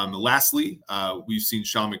 Lastly, we've seen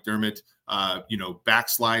Sean McDermott,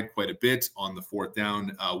 backslide quite a bit on the 4th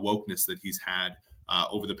down wokeness that he's had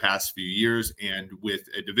over the past few years. And with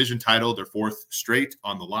a division title, their 4th straight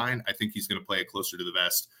on the line, I think he's going to play it closer to the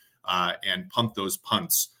vest and punt those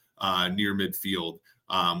punts near midfield,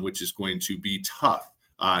 which is going to be tough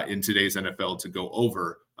in today's NFL to go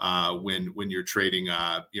over when you're trading,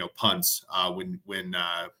 punts, when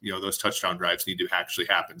those touchdown drives need to actually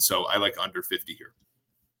happen. So I like under 50 here.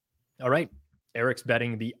 All right. Eric's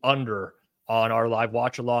betting the under on our live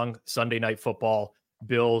watch along Sunday Night Football,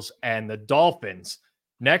 Bills and the Dolphins.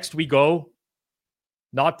 Next, we go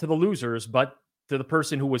not to the losers, but to the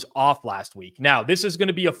person who was off last week. Now, this is going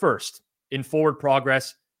to be a first in Forward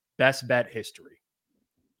Progress best bet history.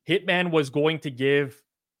 Hitman was going to give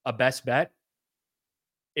a best bet.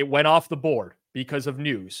 It went off the board because of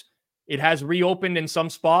news. It has reopened in some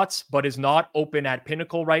spots, but is not open at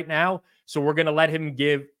Pinnacle right now. So we're going to let him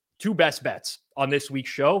give 2 best bets on this week's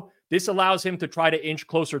show. This allows him to try to inch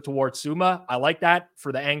closer towards Suma. I like that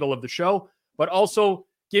for the angle of the show, but also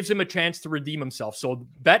gives him a chance to redeem himself. So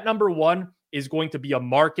bet number 1 is going to be a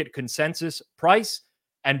market consensus price,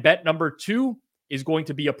 and bet number 2 is going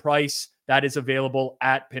to be a price that is available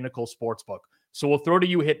at Pinnacle Sportsbook. So we'll throw to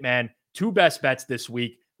you, Hitman, 2 best bets this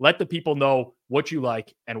week. Let the people know what you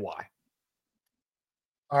like and why.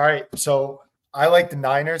 All right. So I like the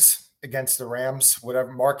Niners against the Rams,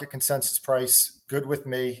 whatever market consensus price, good with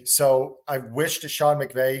me. So I wish that Sean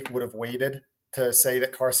McVay would have waited to say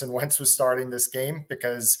that Carson Wentz was starting this game,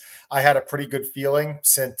 because I had a pretty good feeling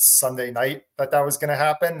since Sunday night that was going to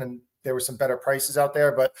happen. And there were some better prices out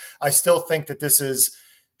there, but I still think that this is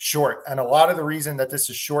short. And a lot of the reason that this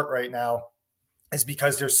is short right now is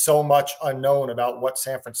because there's so much unknown about what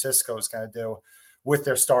San Francisco is going to do with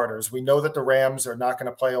their starters. We know that the Rams are not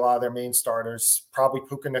going to play a lot of their main starters. Probably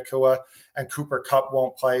Puka Nacua and Cooper Kupp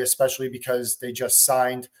won't play, especially because they just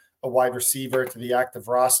signed a wide receiver to the active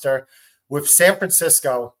roster. With San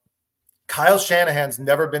Francisco, Kyle Shanahan's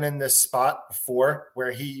never been in this spot before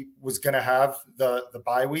where he was going to have the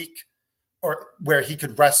bye week, or where he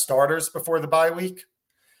could rest starters before the bye week.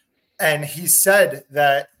 And he said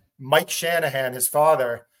that Mike Shanahan, his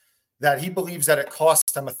father, that he believes that it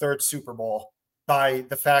cost him a 3rd Super Bowl by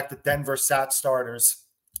the fact that Denver sat starters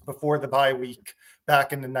before the bye week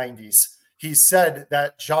back in the 90s. He said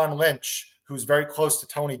that John Lynch, who's very close to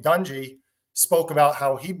Tony Dungy, spoke about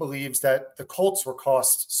how he believes that the Colts were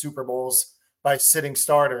cost Super Bowls by sitting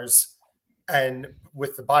starters and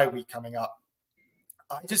with the bye week coming up.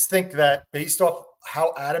 I just think that based off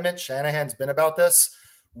how adamant Shanahan's been about this,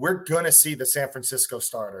 we're going to see the San Francisco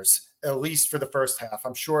starters, at least for the first half.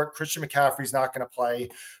 I'm sure Christian McCaffrey's not going to play,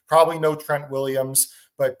 probably no Trent Williams,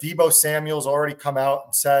 but Deebo Samuel's already come out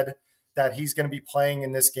and said that he's going to be playing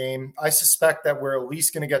in this game. I suspect that we're at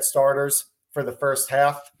least going to get starters for the first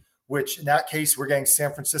half, which in that case, we're getting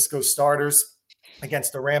San Francisco starters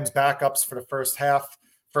against the Rams backups for the first half.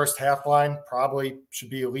 First half line probably should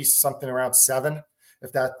be at least something around 7,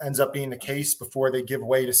 if that ends up being the case, before they give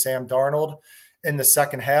way to Sam Darnold in the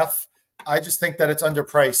second half. I just think that it's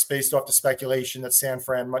underpriced based off the speculation that San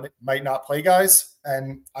Fran might not play guys.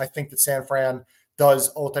 And I think that San Fran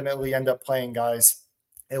does ultimately end up playing guys,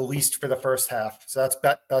 at least for the first half. So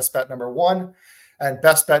that's best bet number 1. And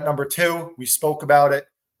best bet number 2, we spoke about it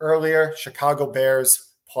earlier, Chicago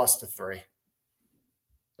Bears +3.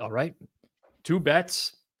 All right. 2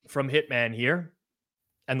 bets from Hitman here.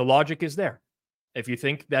 And the logic is there. If you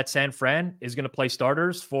think that San Fran is going to play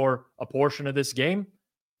starters for a portion of this game,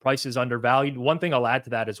 price is undervalued. One thing I'll add to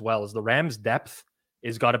that as well is the Rams' depth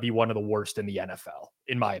is got to be one of the worst in the NFL,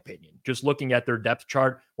 in my opinion. Just looking at their depth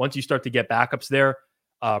chart, once you start to get backups there,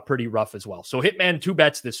 pretty rough as well. So Hitman, 2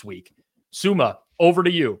 bets this week. Suma, over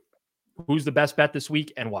to you. Who's the best bet this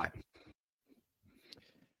week and why?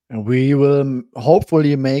 And we will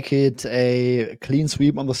hopefully make it a clean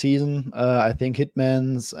sweep on the season. I think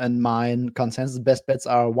Hitman's and mine consensus best bets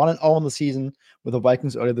are 1-0 in the season with the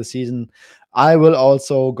Vikings earlier this season. I will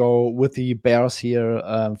also go with the Bears here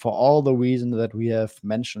for all the reasons that we have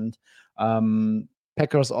mentioned.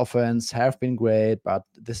 Packers offense have been great, but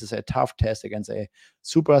this is a tough test against a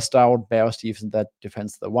super stout Bears defense that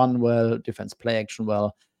defends the run well, defends play action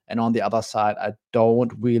well. And on the other side, I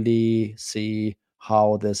don't really see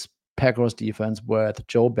how this Packers defense with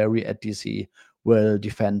Joe Barry at DC will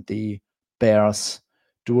defend the Bears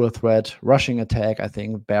dual threat rushing attack. I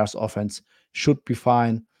think Bears offense should be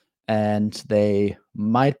fine, and they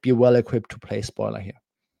might be well equipped to play spoiler here.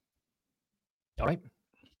 All right.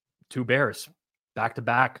 2 Bears back to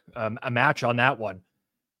back, a match on that one.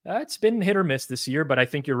 It's been hit or miss this year, but I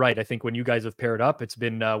think you're right. I think when you guys have paired up, it's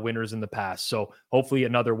been winners in the past. So hopefully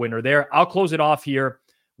another winner there. I'll close it off here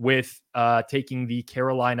with taking the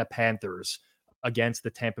Carolina Panthers against the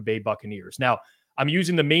Tampa Bay Buccaneers. Now, I'm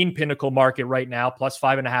using the main Pinnacle market right now, plus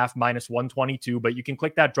 5.5, minus 122, but you can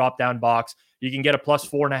click that drop-down box. You can get a plus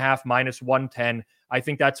 4.5, minus 110. I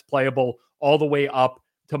think that's playable all the way up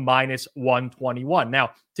to minus 121.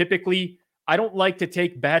 Now, typically, I don't like to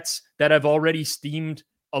take bets that have already steamed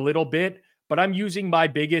a little bit, but I'm using my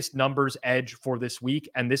biggest numbers edge for this week,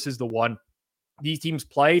 and this is the one. These teams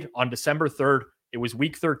played on December 3rd. It was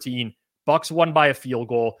week 13. Bucs won by a field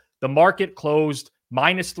goal. The market closed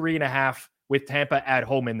minus 3.5 with Tampa at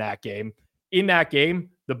home in that game. In that game,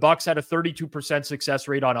 the Bucs had a 32% success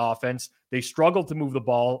rate on offense. They struggled to move the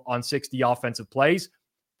ball on 60 offensive plays.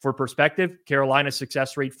 For perspective, Carolina's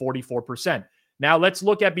success rate, 44%. Now let's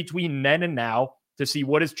look at between then and now to see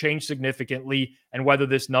what has changed significantly and whether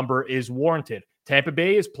this number is warranted. Tampa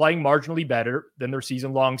Bay is playing marginally better than their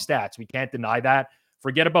season-long stats. We can't deny that.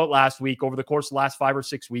 Forget about last week. Over the course of the last 5 or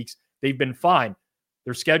 6 weeks, they've been fine.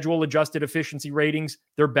 Their schedule-adjusted efficiency ratings,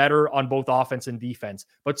 they're better on both offense and defense.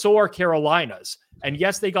 But so are Carolina's. And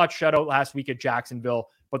yes, they got shut out last week at Jacksonville,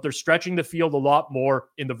 but they're stretching the field a lot more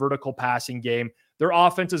in the vertical passing game. Their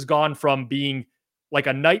offense has gone from being like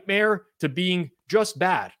a nightmare to being just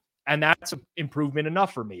bad. And that's an improvement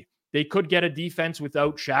enough for me. They could get a defense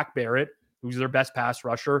without Shaq Barrett, who's their best pass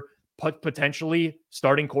rusher, potentially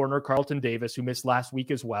starting corner Carlton Davis, who missed last week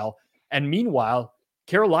as well. And meanwhile,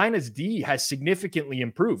 Carolina's D has significantly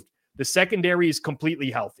improved. The secondary is completely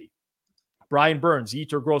healthy. Brian Burns,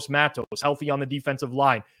 Yetur Gross-Matos, healthy on the defensive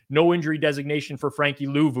line. No injury designation for Frankie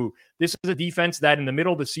Louvu. This is a defense that in the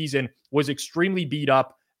middle of the season was extremely beat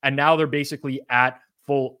up, and now they're basically at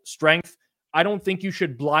full strength. I don't think you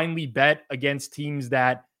should blindly bet against teams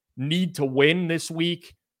that need to win this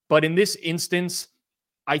week. But in this instance,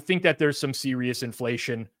 I think that there's some serious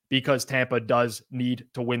inflation because Tampa does need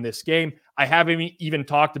to win this game. I haven't even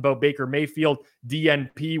talked about Baker Mayfield,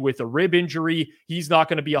 DNP with a rib injury. He's not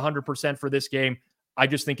going to be 100% for this game. I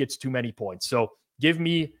just think it's too many points. So give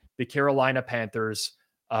me the Carolina Panthers.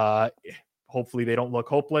 Hopefully they don't look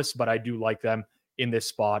hopeless, but I do like them in this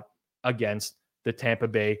spot against the Tampa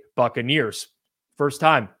Bay Buccaneers. First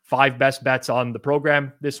time, 5 best bets on the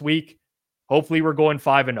program this week. Hopefully we're going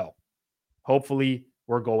 5-0. Hopefully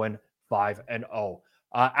we're going 5-0.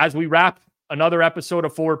 As we wrap another episode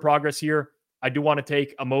of Forward Progress here, I do want to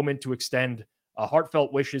take a moment to extend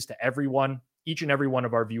heartfelt wishes to everyone, each and every one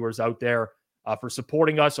of our viewers out there for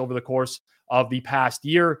supporting us over the course of the past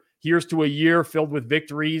year. Here's to a year filled with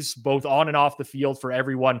victories, both on and off the field for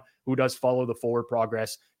everyone who does follow the Forward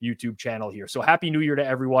Progress YouTube channel here. So happy New Year to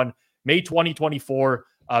everyone. May 2024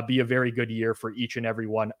 be a very good year for each and every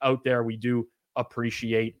one out there. We do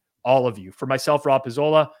appreciate all of you. For myself, Rob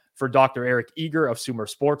Pizzola, for Dr. Eric Eager of Sumer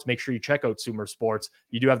Sports, make sure you check out Sumer Sports.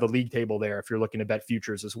 You do have the league table there if you're looking to bet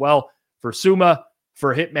futures as well. For Suma,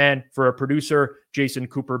 for Hitman, for a producer, Jason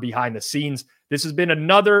Cooper behind the scenes. This has been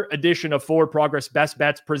another edition of Forward Progress Best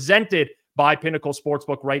Bets presented by Pinnacle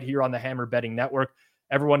Sportsbook right here on the Hammer Betting Network.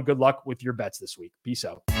 Everyone, good luck with your bets this week. Peace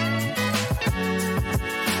out.